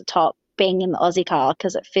confidence across the top being in the Aussie car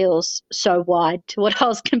because it feels so wide to what I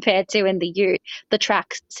was compared to in the ute. The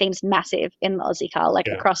track seems massive in the Aussie car, like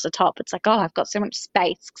across the top. It's like, oh, I've got so much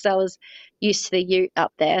space because I was used to the ute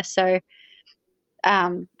up there. So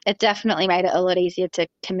it definitely made it a lot easier to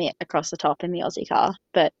commit across the top in the Aussie car.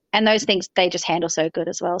 And those things, they just handle so good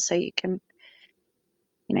as well. So you can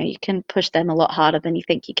push them a lot harder than you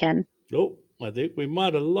think you can. Oh, I think we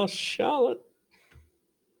might have lost Charlotte.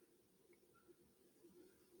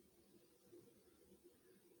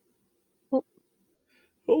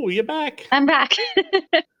 Oh, you're back. I'm back.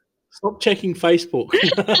 Stop checking Facebook.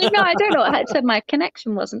 No, I don't know. I said my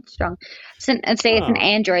connection wasn't strong. It's an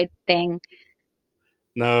Android thing.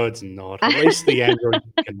 No, it's not. At least the Android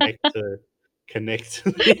can connect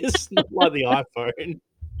to this, not like the iPhone.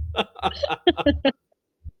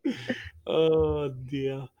 Oh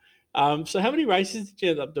dear. So how many races did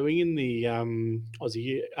you end up doing in the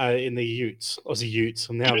Aussie in the Utes? Aussie Utes.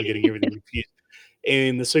 I'm now getting everything confused.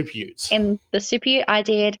 In the Super Utes. In the Super Ute, I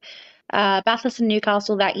did Bathurst and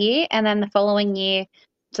Newcastle that year, and then the following year,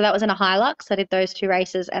 so that was in a Hilux. I did those 2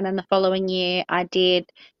 races, and then the following year, I did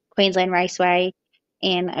Queensland Raceway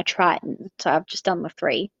in a Triton. So I've just done the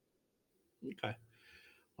 3. Okay,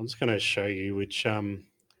 I'm just going to show you which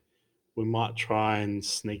we might try and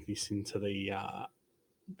sneak this into the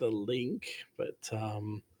link, but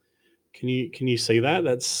can you see that?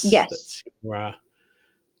 That's your,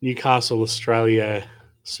 Newcastle, Australia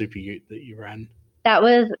Super Ute that you ran. That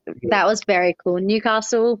was very cool.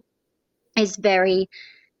 Newcastle is very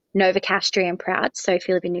Novocastrian proud. So if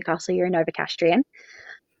you live in Newcastle, you're a Novocastrian.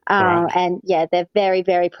 Right. And yeah, they're very,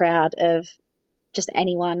 very proud of just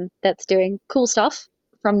anyone that's doing cool stuff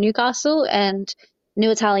from Newcastle. And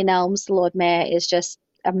Nuatali Nelms, the Lord Mayor, is just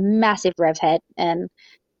a massive rev head and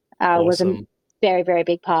awesome. Was a very, very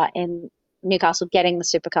big part in Newcastle getting the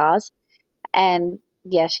supercars. And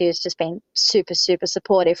yeah, she has just been super, super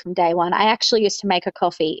supportive from day one. I actually used to make her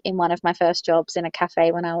coffee in one of my first jobs in a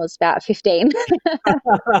cafe when I was about 15.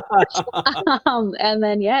 And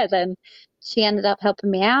then she ended up helping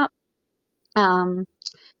me out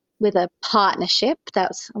with a partnership. I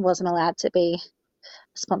wasn't allowed to be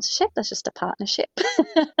a sponsorship. That's just a partnership.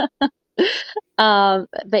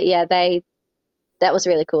 But yeah, that was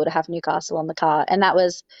really cool to have Newcastle on the car. And that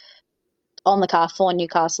was on the car for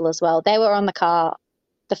Newcastle as well. They were on the car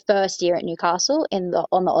the first year at Newcastle on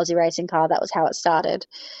the Aussie racing car. That was how it started.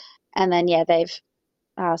 And then, yeah, they've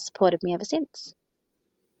supported me ever since.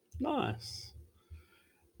 Nice.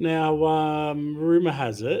 Now, rumor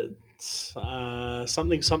has it,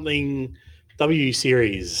 something W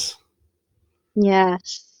Series.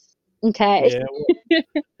 Yes. Okay. Yeah.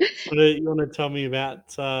 You want to tell me about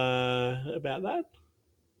that?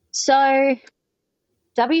 So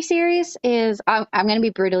W Series is, I'm going to be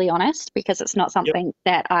brutally honest because it's not Yep. something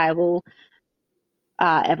that I will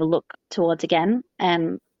ever look towards again.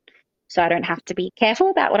 And so I don't have to be careful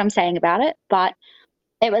about what I'm saying about it. But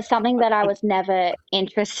it was something that I was never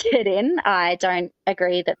interested in. I don't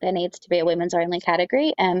agree that there needs to be a women's only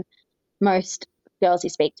category. And most girls you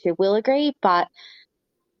speak to will agree. But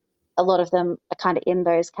a lot of them are kind of in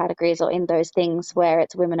those categories or in those things where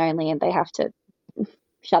it's women only and they have to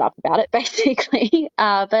shut up about it basically.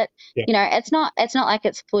 But Yeah. it's not like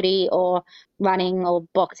it's footy or running or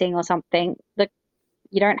boxing or something.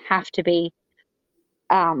 You don't have to be.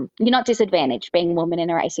 You're not disadvantaged being a woman in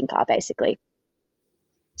a racing car basically.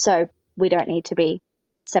 So we don't need to be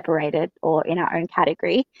separated or in our own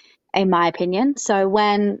category, in my opinion. So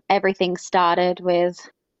when everything started with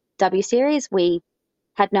W Series, we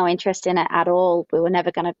had no interest in it at all. I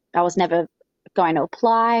was never going to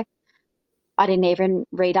apply. I didn't even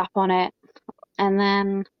read up on it. And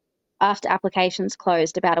then after applications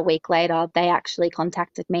closed about a week later, they actually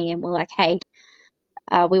contacted me and were like, hey,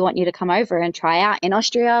 we want you to come over and try out in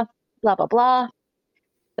Austria, blah, blah, blah.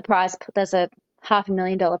 There's a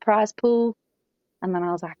 $500,000 prize pool. And then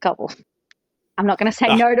I was like, oh, well, I'm not going to say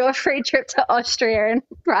Ah, no to a free trip to Austria and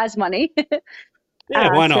prize money.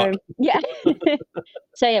 yeah, why not? So yeah.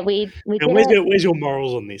 So yeah, we And did it. where's your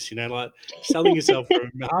morals on this? You know, like selling yourself for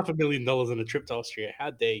 $500,000 on a trip to Austria.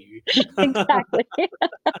 How dare you? Exactly.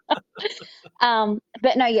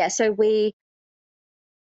 But no, yeah. So we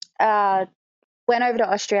uh, went over to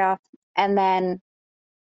Austria, and then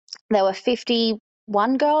there were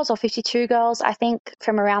 51 girls or 52 girls, I think,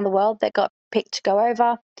 from around the world that got picked to go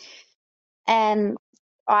over. And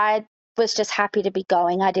I was just happy to be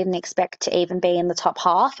going. I didn't expect to even be in the top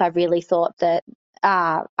half. I really thought that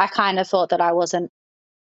I kind of thought that I wasn't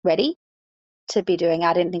ready to be doing.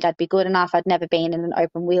 I didn't think I'd be good enough. I'd never been in an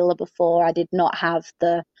open wheeler before. I did not have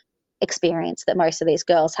the experience that most of these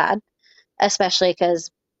girls had, especially because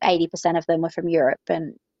 80% of them were from Europe,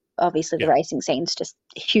 and obviously the Yeah, racing scene's just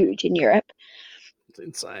huge in Europe. it's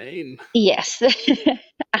insane. Yes.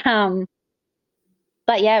 um,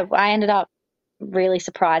 but yeah, I ended up really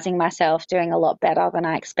surprising myself, doing a lot better than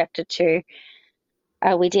I expected to.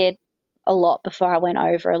 We did a lot before I went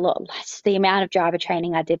over, a lot, the amount of driver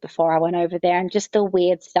training I did before I went over there, and just the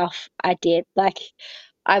weird stuff I did. Like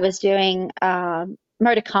I was doing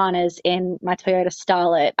motorcanas in my Toyota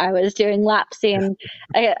Starlet. I was doing laps in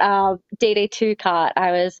a DD2 kart.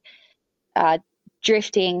 I was uh,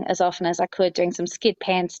 drifting as often as I could, doing some skid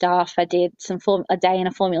pan stuff. I did a day in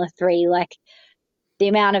a Formula 3. Like the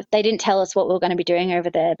amount of, they didn't tell us what we were going to be doing over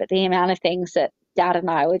there, but the amount of things that Dad and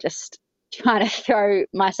I were just trying to throw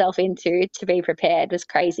myself into to be prepared was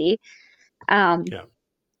crazy. Um, Yeah.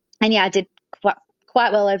 and yeah, I did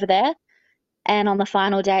quite well over there. And on the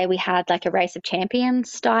final day, we had like a race of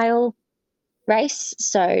champions style race.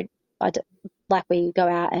 So like we go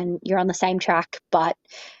out and you're on the same track, but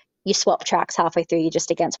you swap tracks halfway through. You're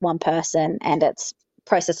just against one person, and it's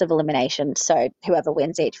process of elimination. So whoever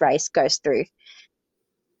wins each race goes through.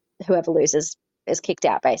 Whoever loses is kicked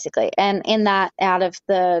out, basically. And in that, out of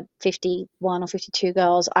the 51 or 52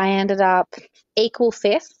 girls, I ended up equal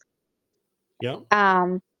fifth. Yeah.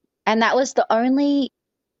 Um, and that was the only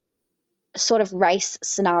sort of race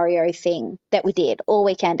scenario thing that we did all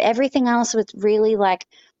weekend. Everything else was really like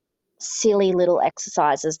silly little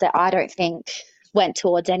exercises that I don't think went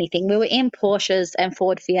towards anything. We were in Porsches and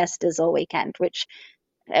Ford Fiestas all weekend, which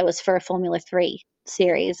it was for a Formula 3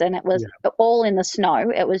 series, and it was Yeah. all in the snow.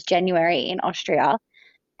 It was January in Austria,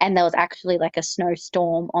 and there was actually like a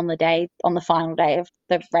snowstorm on the final day of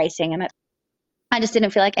the racing, and I just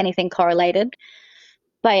didn't feel like anything correlated.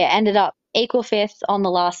 But yeah, ended up equal fifth on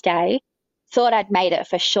the last day. Thought I'd made it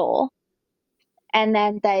for sure. And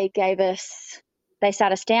then they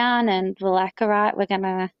sat us down and were like, all right, we're going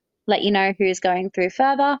to let you know who's going through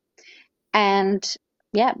further. And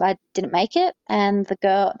yeah, I didn't make it. And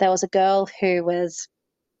there was a girl who was,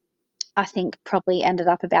 I think, probably ended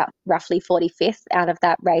up about roughly 45th out of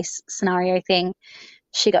that race scenario thing.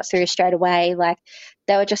 She got through straight away. Like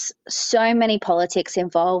there were just so many politics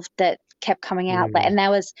involved that kept coming out. Mm. And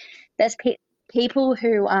there's people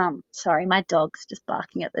who sorry, my dog's just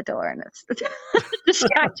barking at the door and it's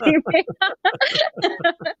distracting me.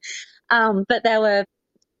 But there were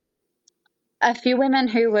a few women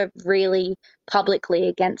who were really publicly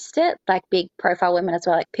against it, like big profile women as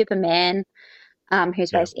well, like Pippa Mann,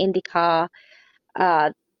 who's Yeah. raced IndyCar.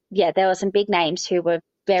 Uh, yeah, there were some big names who were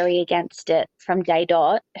very against it from day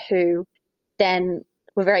dot, who then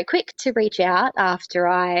were very quick to reach out after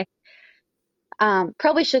I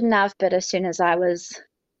probably shouldn't have, but as soon as I was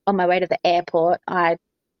on my way to the airport, I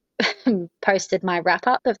posted my wrap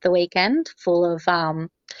up of the weekend, full of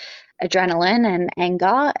adrenaline and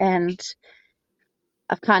anger, and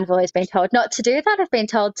I've kind of always been told not to do that. I've been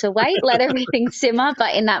told to wait, let everything simmer.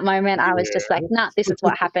 But in that moment, I was just like, nah, this is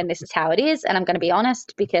what happened. This is how it is. And I'm going to be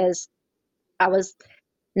honest, because I was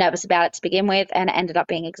nervous about it to begin with, and it ended up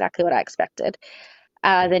being exactly what I expected.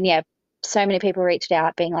 Then, yeah, so many people reached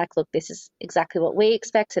out being like, look, this is exactly what we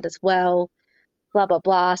expected as well, blah, blah,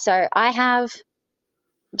 blah. So I have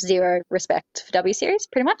zero respect for W Series,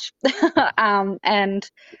 pretty much. And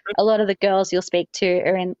a lot of the girls you'll speak to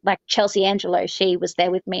are in, like Chelsea Angelo, she was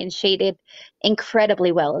there with me and she did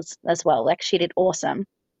incredibly well as well. Like, she did awesome.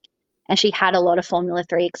 And she had a lot of Formula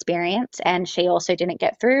 3 experience, and she also didn't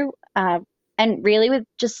get through, and really with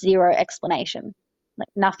just zero explanation, like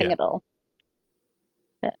nothing at all.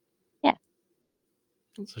 But yeah.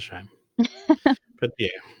 That's a shame. But yeah,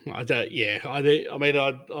 I mean,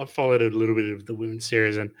 I followed a little bit of the women's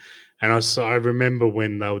series, and I remember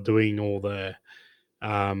when they were doing all the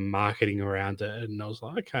marketing around it, and I was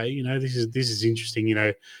like, okay, you know, this is interesting. You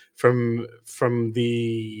know, from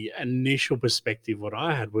the initial perspective, what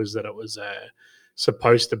I had was that it was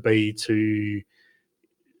supposed to be to,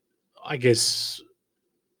 I guess,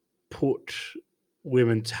 put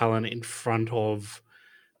women talent in front of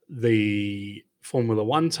the Formula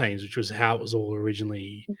One teams, which was how it was all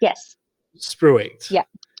originally spruiked. Yeah.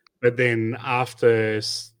 But then after,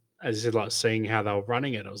 as I said, like seeing how they were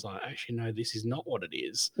running it, I was like, actually, no, this is not what it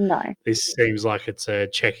is. No. This seems like it's a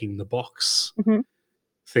checking the box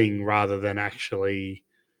thing rather than actually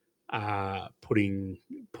putting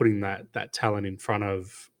that talent in front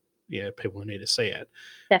of people who need to see it.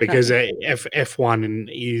 Definitely. Because F1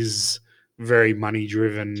 is very money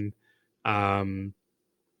driven.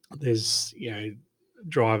 There's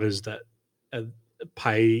drivers that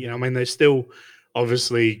pay. I mean, they're still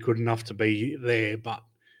obviously good enough to be there, but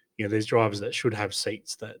there's drivers that should have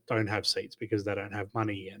seats that don't have seats because they don't have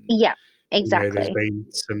money. And yeah, exactly. There's been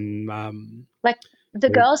some like the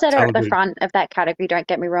girls that are at the front of that category. Don't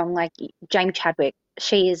get me wrong. Like Jamie Chadwick,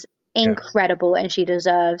 she is incredible, and she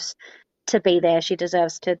deserves to be there. She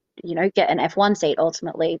deserves to get an F1 seat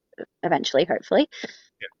ultimately, eventually, hopefully.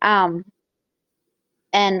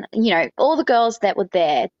 And all the girls that were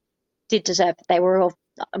there did deserve. They were all.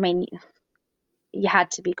 I mean, you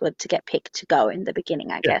had to be good to get picked to go in the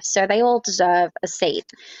beginning, I guess. So they all deserve a seat.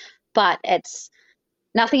 But it's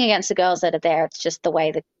nothing against the girls that are there. It's just the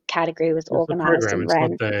way the category was organised and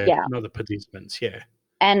ran. Not the participants. Yeah.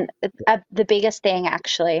 And the biggest thing,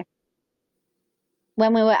 actually,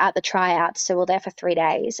 when we were at the tryouts, so we were there for 3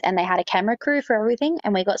 days, and they had a camera crew for everything,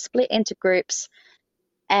 and we got split into groups.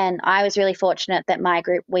 And I was really fortunate that my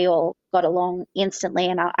group, we all got along instantly.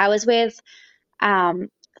 And I was with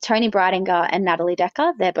Tony Breidinger and Natalie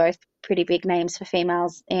Decker. They're both pretty big names for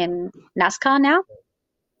females in NASCAR now.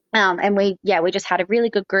 And we just had a really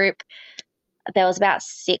good group. There was about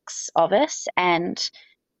 6 of us, and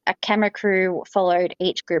a camera crew followed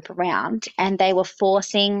each group around, and they were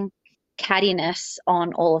forcing cattiness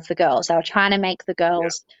on all of the girls. They were trying to make the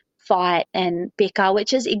girls fight and bicker,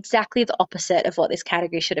 which is exactly the opposite of what this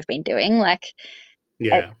category should have been doing. Like,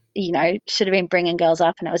 it, should have been bringing girls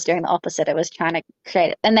up, and it was doing the opposite. It was trying to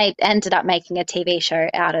create it. And they ended up making a TV show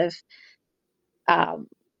out of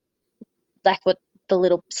like what the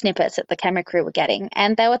little snippets that the camera crew were getting.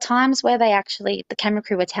 And there were times where the camera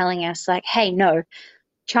crew were telling us, like, hey, no,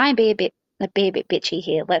 try and be a bit bitchy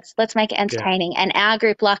here. Let's make it entertaining. And our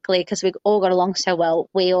group, luckily, because we all got along so well,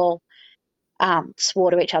 we all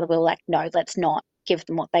swore to each other. We were like, no, let's not give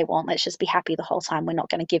them what they want. Let's just be happy the whole time. We're not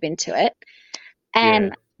going to give into it.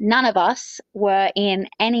 And none of us were in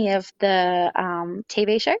any of the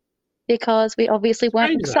TV show, because we obviously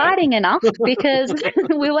weren't exciting enough, because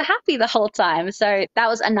we were happy the whole time. So that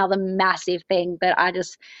was another massive thing that I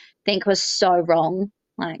just think was so wrong.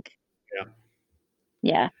 Like,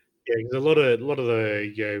 yeah, because a lot of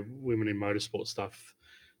the women in motorsport stuff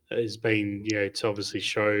has been to obviously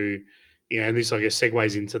show and this, I guess,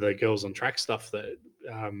 segues into the girls on track stuff that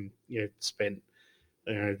spent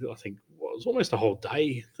I think it was almost a whole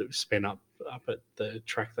day that was spent up at the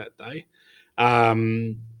track that day.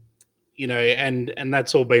 And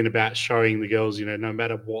that's all been about showing the girls, no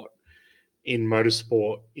matter what in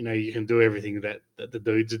motorsport, you can do everything that the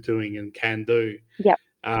dudes are doing and can do. Yep.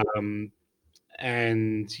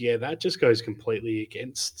 And that just goes completely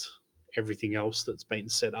against everything else that's been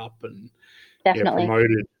set up and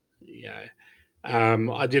promoted.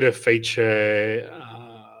 I did a feature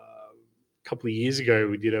a couple of years ago.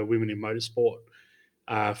 We did a Women in Motorsport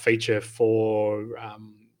feature for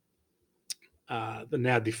the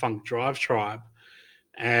now defunct Drive Tribe,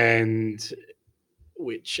 and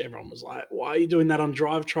which everyone was like, "Why are you doing that on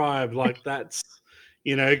Drive Tribe? Like that's."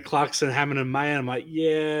 Clarkson, Hammond, and May. And I'm like,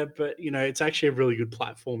 yeah, but it's actually a really good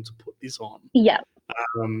platform to put this on. Yeah.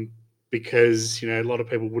 Because a lot of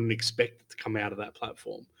people wouldn't expect it to come out of that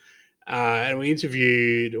platform. And I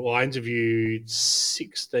interviewed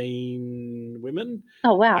 16 women.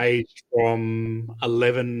 Oh, wow. Aged from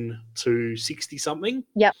 11 to 60 something.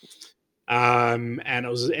 Yep. And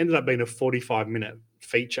it ended up being a 45-minute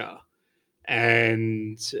feature,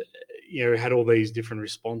 and had all these different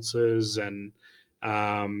responses, and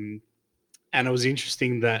it was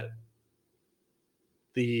interesting that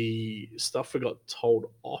the stuff we got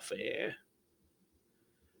told off air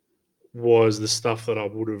was the stuff that I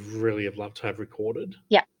would have really have loved to have recorded.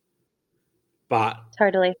 Yeah. But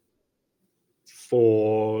totally,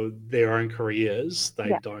 for their own careers,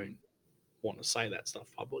 they don't want to say that stuff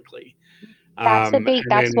publicly.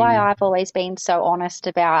 That's why I've always been so honest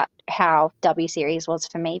about how W Series was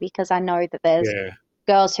for me, because I know that there's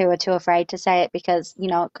girls who are too afraid to say it because,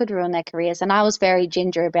 it could ruin their careers. And I was very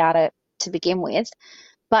ginger about it to begin with.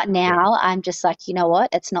 But now I'm just like, you know what?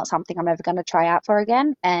 It's not something I'm ever going to try out for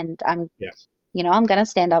again. And I'm going to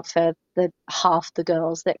stand up for the half the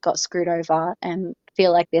girls that got screwed over and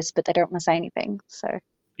feel like this, but they don't want to say anything. So,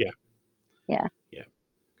 yeah.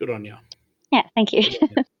 Good on you. Yeah, thank you.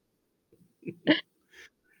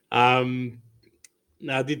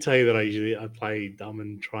 Now, I did tell you that I play dumb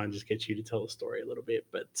and try and just get you to tell the story a little bit,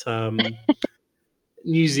 but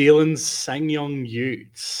New Zealand's Ssangyong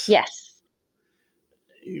Utes. Yes.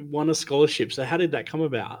 Won a scholarship. So how did that come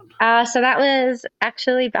about? So that was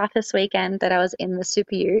actually Bathurst weekend that I was in the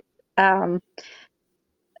Super Ute. I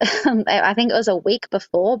think it was a week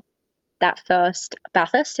before that first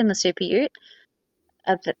Bathurst in the Super Ute.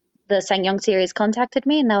 The Ssangyong series contacted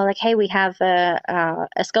me and they were like, hey, we have a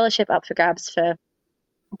scholarship up for grabs for, I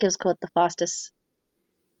think it was called the fastest,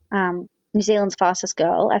 New Zealand's fastest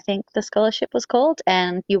girl, I think the scholarship was called,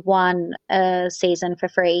 and you won a season for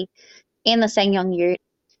free in the Ssangyong Ute,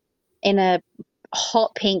 in a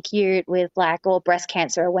hot pink ute with like all breast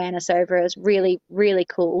cancer awareness over it. It was really, really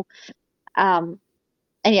cool. So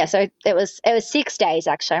it was 6 days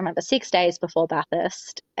actually. I remember 6 days before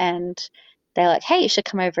Bathurst, and they're like, hey, you should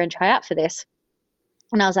come over and try out for this.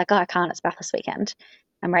 And I was like, oh, I can't, it's Bathurst weekend.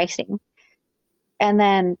 I'm racing. And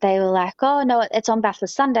then they were like, oh, no, it's on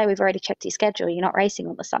Bathurst Sunday. We've already checked your schedule. You're not racing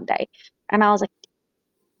on the Sunday. And I was like,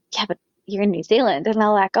 yeah, but you're in New Zealand. And they're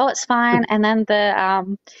like, oh, it's fine. And then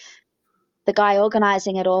the guy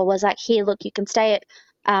organising it all was like, here, look, you can stay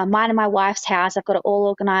at mine and my wife's house. I've got it all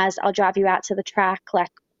organised. I'll drive you out to the track.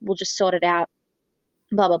 Like, we'll just sort it out,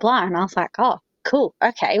 blah, blah, blah. And I was like, oh, cool.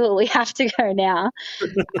 Okay, well, we have to go now.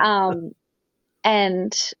 I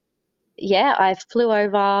flew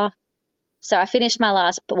over. So I finished my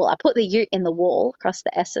I put the ute in the wall across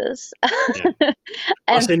the S's.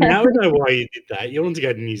 So now we know why you did that. You wanted to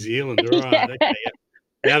go to New Zealand, right? Yeah. Okay, yeah.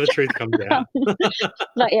 Now the truth comes out.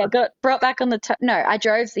 But yeah, got brought back on the I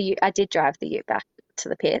did drive the ute back to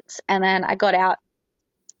the pits, and then I got out.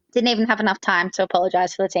 Didn't even have enough time to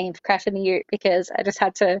apologise for the team for crashing the ute because I just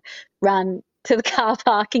had to run to the car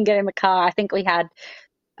park and get in the car. I think I had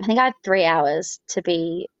 3 hours to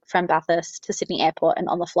be from Bathurst to Sydney Airport and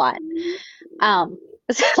on the flight.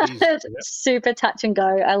 Super touch and go.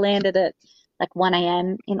 I landed at like 1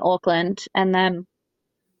 a.m. in Auckland, and then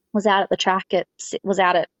was out at the track was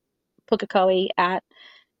out at Pukekohe at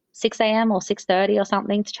 6 a.m. or 6:30 or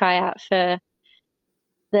something to try out for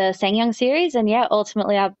the Ssangyong series. And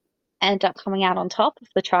ultimately I ended up coming out on top of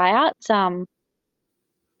the tryouts.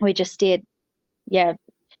 We just did, there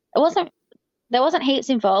wasn't heats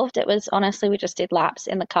involved. It was honestly, we just did laps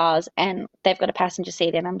in the cars, and they've got a passenger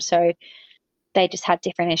seat in them. So they just had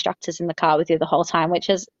different instructors in the car with you the whole time, which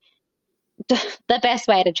is the best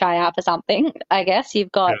way to try out for something, I guess.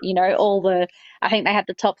 You've got, I think they had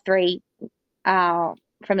the top 3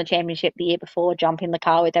 from the championship the year before jump in the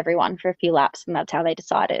car with everyone for a few laps, and that's how they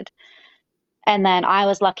decided. And then I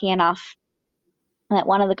was lucky enough that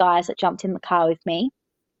one of the guys that jumped in the car with me,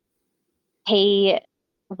 he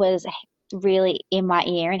was really in my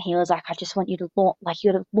ear, and he was like, I just want you to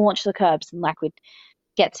launch the curbs, and like we'd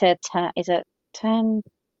get to turn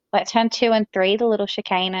 2 and 3, the little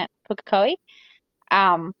chicane at Pukekohe.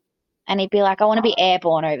 And he'd be like, I want to be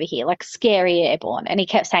airborne over here, like scary airborne. And he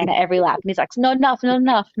kept saying it every lap. And he's like, not enough, not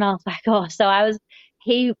enough. And I was like, oh, so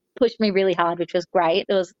he pushed me really hard, which was great.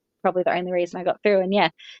 It was probably the only reason I got through.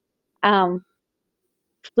 And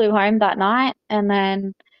flew home that night, and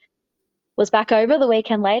then was back over the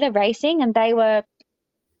weekend later racing. And they were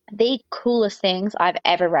the coolest things I've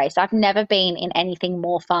ever raced. I've never been in anything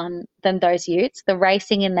more fun than those utes. The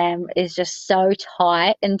racing in them is just so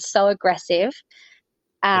tight and so aggressive.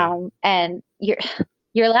 Yeah. And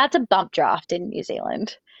you're allowed to bump draft in New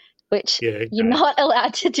Zealand, which Yeah. you're Okay. not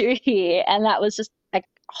allowed to do here. And that was just a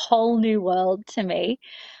whole new world to me.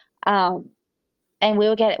 Um, and we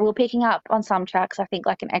were picking up on some tracks, I think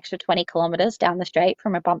like an extra 20 kilometers down the straight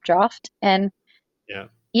from a bump draft. And Yeah.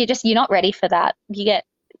 you're not ready for that.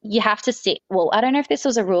 You have to sit. Well, I don't know if this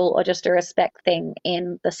was a rule or just a respect thing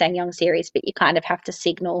in the SsangYong series, but you kind of have to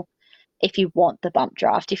signal if you want the bump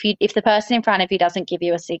draft. If the person in front of you doesn't give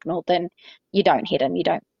you a signal, then you don't hit them. You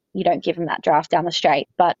don't give them that draft down the straight.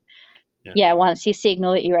 But Yeah. yeah, once you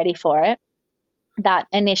signal that you're ready for it, that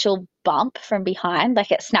initial bump from behind,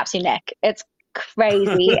 like it snaps your neck. It's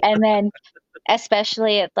crazy. And then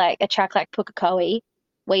especially at like a track like Pukekohe,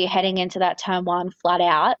 where you're heading into that turn one flat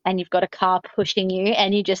out and you've got a car pushing you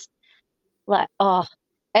and you just like, oh,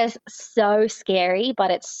 it's so scary,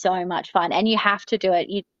 but it's so much fun. And you have to do it.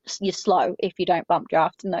 You're slow if you don't bump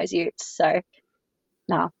draft in those utes. So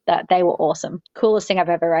no, that they were awesome. Coolest thing I've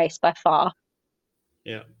ever raced by far.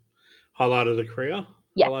 Yeah. Highlight of the career?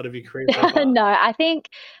 Yeah. Highlight of your career so far? No, I think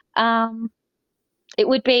um it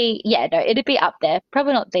would be, yeah, no, it'd be up there.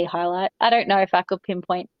 Probably not the highlight. I don't know if I could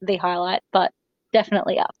pinpoint the highlight, but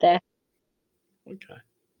definitely up there. Okay.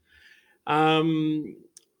 Um,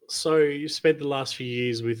 so you spent the last few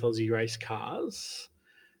years with Aussie Race Cars.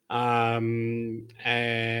 And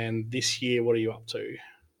this year, what are you up to?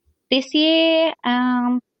 This year,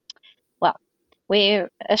 well, we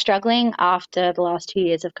are struggling after the last 2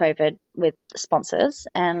 years of COVID with sponsors.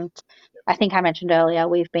 And I think I mentioned earlier,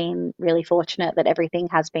 we've been really fortunate that everything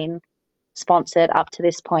has been sponsored up to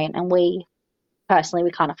this point, and we personally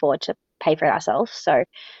we can't afford to pay for it ourselves. So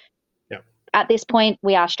Yeah. at this point,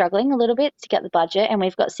 we are struggling a little bit to get the budget, and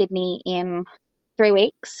we've got Sydney in 3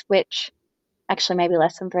 weeks, which actually maybe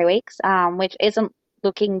less than 3 weeks, which isn't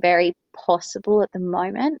looking very possible at the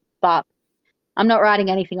moment. But I'm not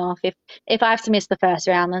writing anything off. If I have to miss the first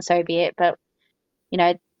round, then so be it. But you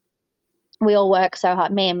know, we all work so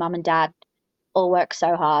hard. Me and mum and dad all work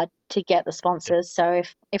so hard to get the Yeah. sponsors. So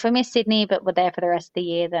if we miss Sydney, but we're there for the rest of the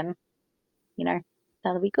year, then you know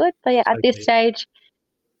that'll be good. But yeah, at So this stage,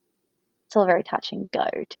 it's all very touch and go,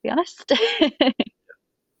 to be honest.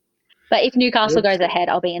 But if Newcastle what's goes ahead,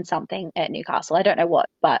 I'll be in something at Newcastle. I don't know what,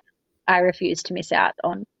 but I refuse to miss out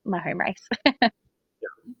on my home race.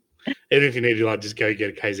 even if you need to like just go get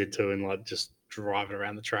a KZ2 and like just drive it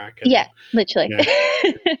around the track and Yeah, literally. you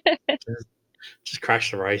know, just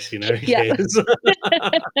crash the race, you know, who Yeah. cares?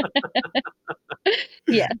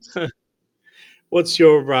 Yes. What's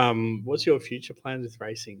your future plans with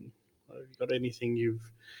racing? Have you got anything you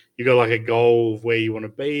got like a goal of where you want to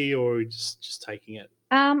be, or just taking it?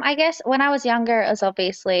 I guess when I was younger, it was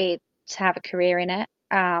obviously to have a career in it.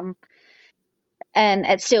 And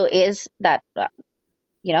it still is that,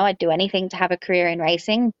 I'd do anything to have a career in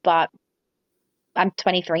racing, but I'm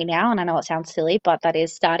 23 now and I know it sounds silly, but that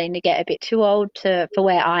is starting to get a bit too old for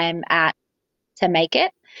where I am at to make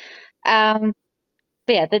it. Um,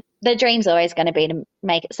 but yeah, the dream's always going to be to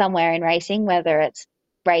make it somewhere in racing, whether it's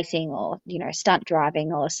racing or, stunt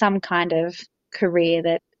driving or some kind of career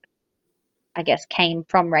that I guess came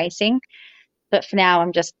from racing. But for now,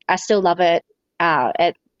 I still love it.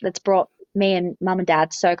 It's brought me and mum and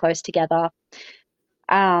dad so close together.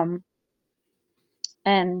 Um,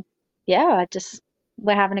 and yeah,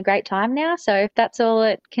 we're having a great time now. So if that's all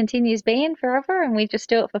it continues being forever and we just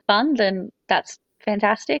do it for fun, then that's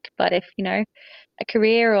fantastic. But if, a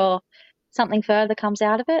career or something further comes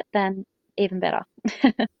out of it, then even better.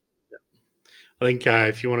 I think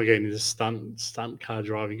if you want to get into stunt car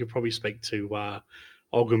driving, you could probably speak to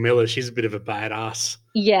Olga Miller. She's a bit of a badass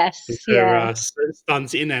with Yes, her yeah.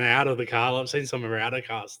 stunts in and out of the car. I've seen some of her out of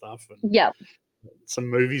car stuff and Yep. some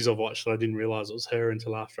movies I've watched that I didn't realize it was her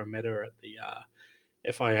until after I met her at the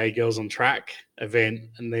FIA Girls on Track event,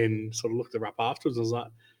 and then sort of looked her up afterwards. I was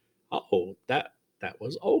like, oh, that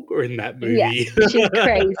was Olga in that Yeah. movie. She's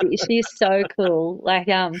crazy. She's so cool. Like,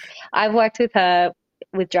 I've worked with her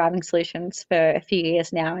with Driving Solutions for a few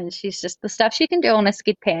years now, and she's just the stuff she can do on a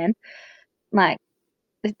skid pan, like,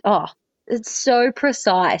 oh, it's so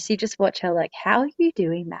precise. You just watch her like, how are you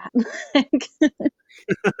doing that?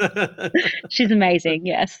 She's amazing.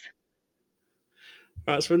 Yes.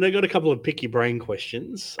 All right, so they've got a couple of picky brain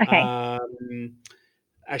questions. Okay.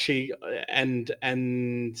 Actually, and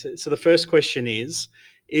so the first question is,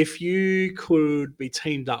 if you could be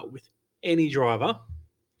teamed up with any driver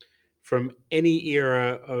from any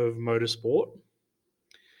era of motorsport,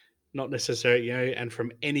 not necessarily, and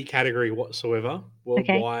from any category whatsoever,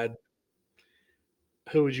 Okay. worldwide,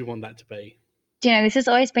 who would you want that to be? Do you know, this has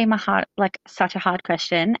always been such a hard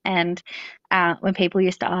question. And when people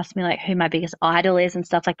used to ask me like who my biggest idol is and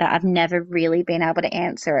stuff like that, I've never really been able to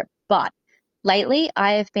answer it. But lately,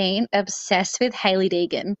 I have been obsessed with Hailey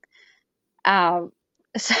Deegan. Um,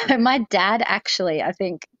 so my dad actually, I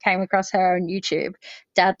think, came across her on YouTube.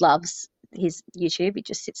 Dad loves his YouTube. He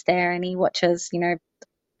just sits there and he watches,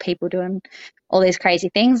 people doing all these crazy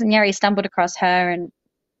things. And yeah, he stumbled across her, and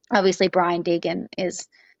obviously Brian Deegan is,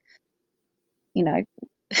 you know,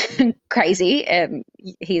 crazy, and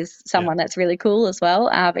he's Yeah. someone that's really cool as well.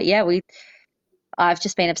 But yeah, I've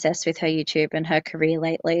just been obsessed with her YouTube and her career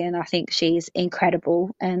lately, and I think she's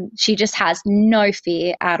incredible, and she just has no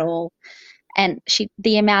fear at all. And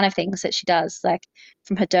the amount of things that she does, like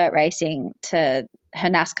from her dirt racing to her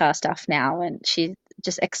NASCAR stuff now, and she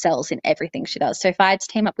just excels in everything she does. So if I had to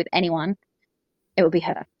team up with anyone, it would be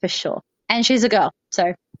her for sure. And she's a girl,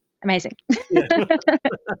 so amazing. Yeah.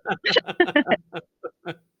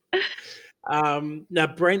 Now,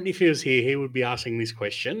 Brent, if he was here, he would be asking this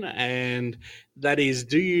question, and that is,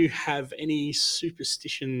 do you have any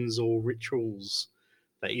superstitions or rituals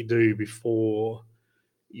that you do before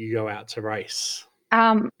you go out to race?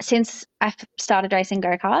 Since I've started racing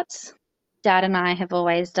go-karts, Dad and I have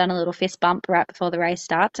always done a little fist bump right before the race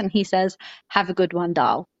starts, and he says, "Have a good one,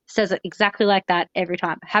 Dal." Says it exactly like that every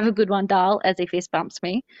time. Have a good one, Dal, as he fist bumps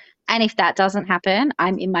me. And if that doesn't happen,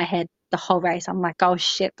 I'm in my head the whole race. I'm like, oh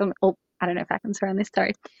shit. Oh, I don't know if I can swear on this,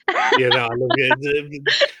 sorry. Yeah, no, I love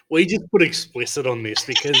it. We just put explicit on this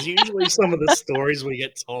because usually some of the stories we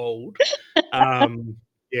get told,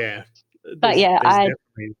 yeah. But yeah, there's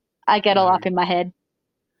definitely I get all no. up in my head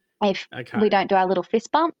if Okay. we don't do our little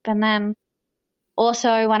fist bump. And then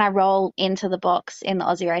also when I roll into the box in the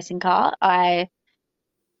Aussie racing car,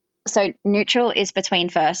 so neutral is between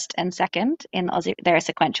first and second in the Aussie. They're a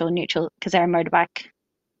sequential neutral because they're a motorbike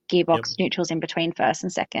Yep. gearbox. Neutral's in between first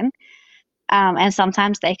and second. And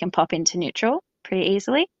sometimes they can pop into neutral pretty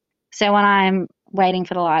easily. So when I'm waiting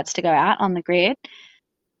for the lights to go out on the grid,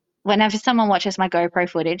 whenever someone watches my GoPro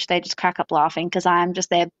footage, they just crack up laughing because I'm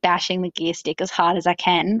just there bashing the gear stick as hard as I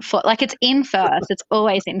can. Like it's in first, it's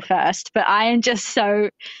always in first, but I am just so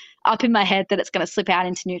up in my head that it's going to slip out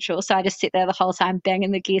into neutral. So I just sit there the whole time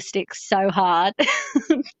banging the gear stick so hard.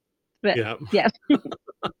 But Yeah. yeah,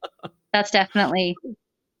 that's definitely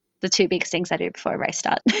the two biggest things I do before a race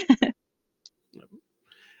start.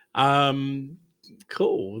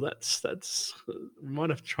 Cool. That's. We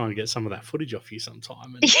might have to try and get some of that footage off you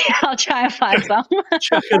sometime, and Yeah, I'll try and find some.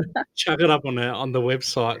 chuck it up on the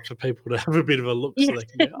website for people to have a bit of a look, so they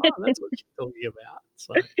can go, oh, that's what you're talking about.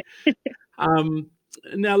 So,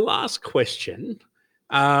 now last question.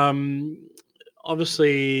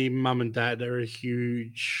 Obviously, Mum and Dad are a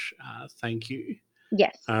huge thank you.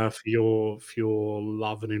 Yes. For your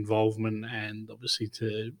love and involvement, and obviously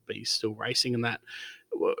to be still racing and that.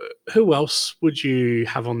 Who else would you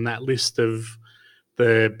have on that list of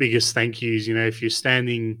the biggest thank yous? If you're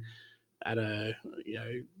standing at an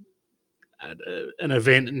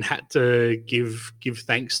event and had to give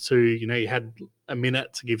thanks to, you had a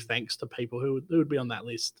minute to give thanks to people, who would be on that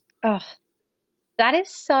list? Oh, that is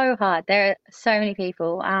so hard. There are so many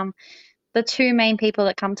people. The two main people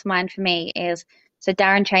that come to mind for me is so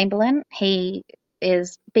Darren Chamberlain. He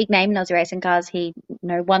is big name in Aussie racing cars. He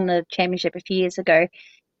won the championship a few years ago.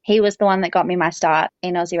 He was the one that got me my start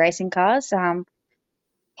in Aussie racing cars.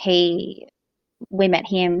 We met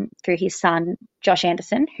him through his son Josh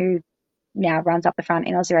Anderson, who now runs up the front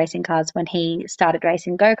in Aussie racing cars. When he started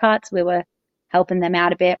racing go-karts, we were helping them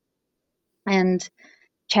out a bit, and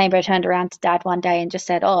Chamber turned around to Dad one day and just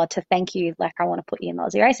said, "Oh, to thank you, like I want to put you in the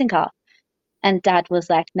Aussie racing car." And Dad was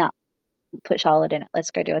like, "Nah, put Charlotte in it.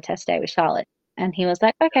 Let's go do a test day with Charlotte." And he was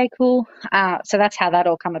like, "Okay, cool." So that's how that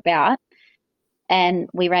all come about. And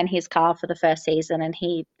we ran his car for the first season, and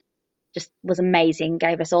he just was amazing.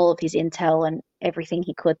 Gave us all of his intel and everything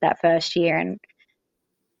he could that first year. And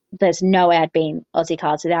there's no way I'd been Aussie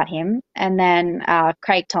cars without him. And then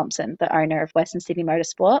Craig Thompson, the owner of Western City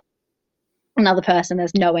Motorsport, another person.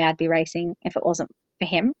 There's no way I'd be racing if it wasn't for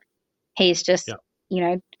him. He's just,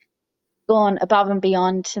 gone above and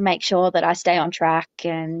beyond to make sure that I stay on track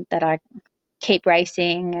and that I keep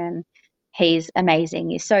racing. And he's amazing.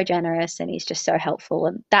 He's so generous and he's just so helpful.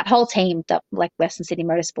 And that whole team, that like Western City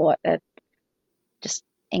Motorsport, are just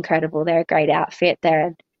incredible. They're a great outfit. They're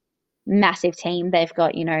a massive team. They've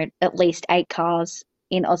got, at least 8 cars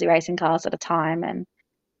in Aussie racing cars at a time. And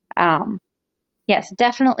yes,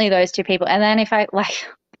 definitely those two people. And then if I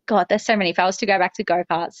God, there's so many. If I was to go back to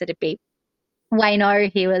go-karts, it'd be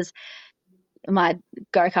Wayno, he was my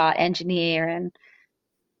go-kart engineer, and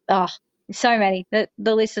so many. The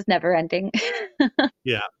list is never ending.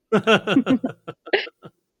 Yeah.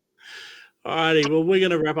 Alrighty, well, we're going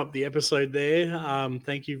to wrap up the episode there.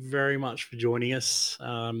 Thank you very much for joining us,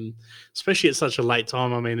 especially at such a late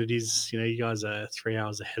time. I mean, it is, you guys are 3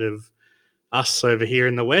 hours ahead of us over here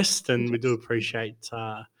in the West, and we do appreciate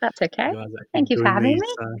That's okay. you guys actually Thank you for doing having these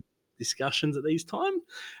me. discussions at these time.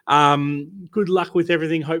 Good luck with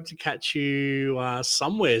everything. Hope to catch you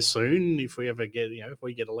somewhere soon if we ever get, if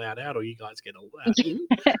we get allowed out or you guys get allowed in.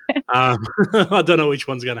 I don't know which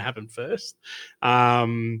one's going to happen first. I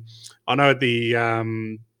know at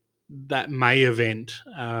the that May event,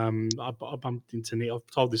 I bumped into Nick. I've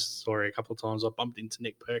told this story a couple of times. I bumped into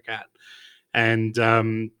Nick Percat, and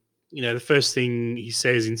the first thing he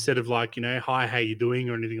says, instead of like, hi, how you doing,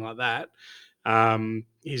 or anything like that,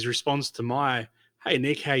 his response to my, hey,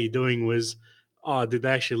 Nick, how you doing, was, oh, did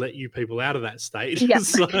they actually let you people out of that state? Yep.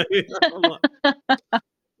 So I'm like,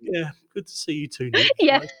 yeah, good to see you too, Nick.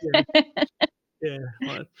 Yeah.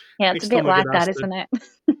 It's a bit like that, isn't it?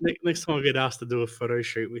 Next time I get asked to do a photo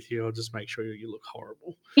shoot with you, I'll just make sure you look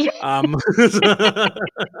horrible. Yeah.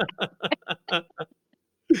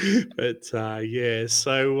 But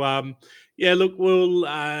look, we'll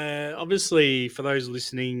obviously, for those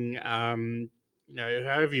listening,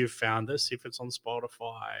 however you've found us, if it's on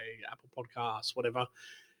Spotify, Apple Podcasts, whatever,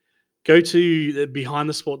 go to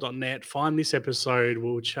behindthesport.net, find this episode.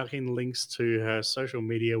 We'll chuck in links to her social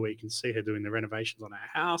media where you can see her doing the renovations on our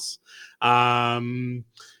house.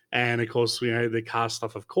 And of course, the car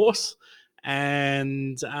stuff, of course.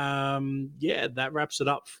 And that wraps it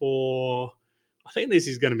up for, I think this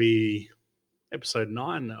is going to be episode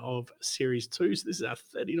 9 of series 2. So this is our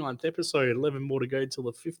 39th episode, 11 more to go till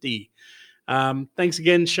the 50. Thanks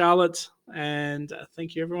again, Charlotte. And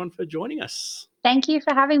thank you everyone for joining us. Thank you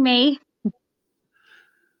for having me.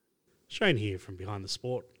 Shane here from Behind the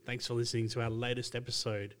Sport. Thanks for listening to our latest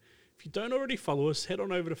episode. If you don't already follow us, head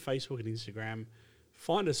on over to Facebook and Instagram.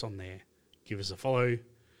 Find us on there. Give us a follow.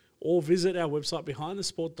 Or visit our website,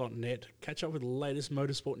 behindthesport.net. Catch up with the latest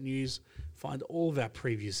motorsport news. Find all of our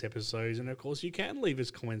previous episodes. And, of course, you can leave us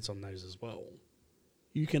comments on those as well.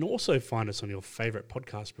 You can also find us on your favourite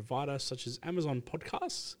podcast provider, such as Amazon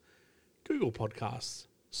Podcasts, Google Podcasts,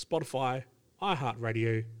 Spotify,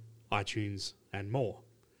 iHeartRadio, iTunes, and more.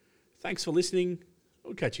 Thanks for listening.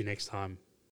 We'll catch you next time.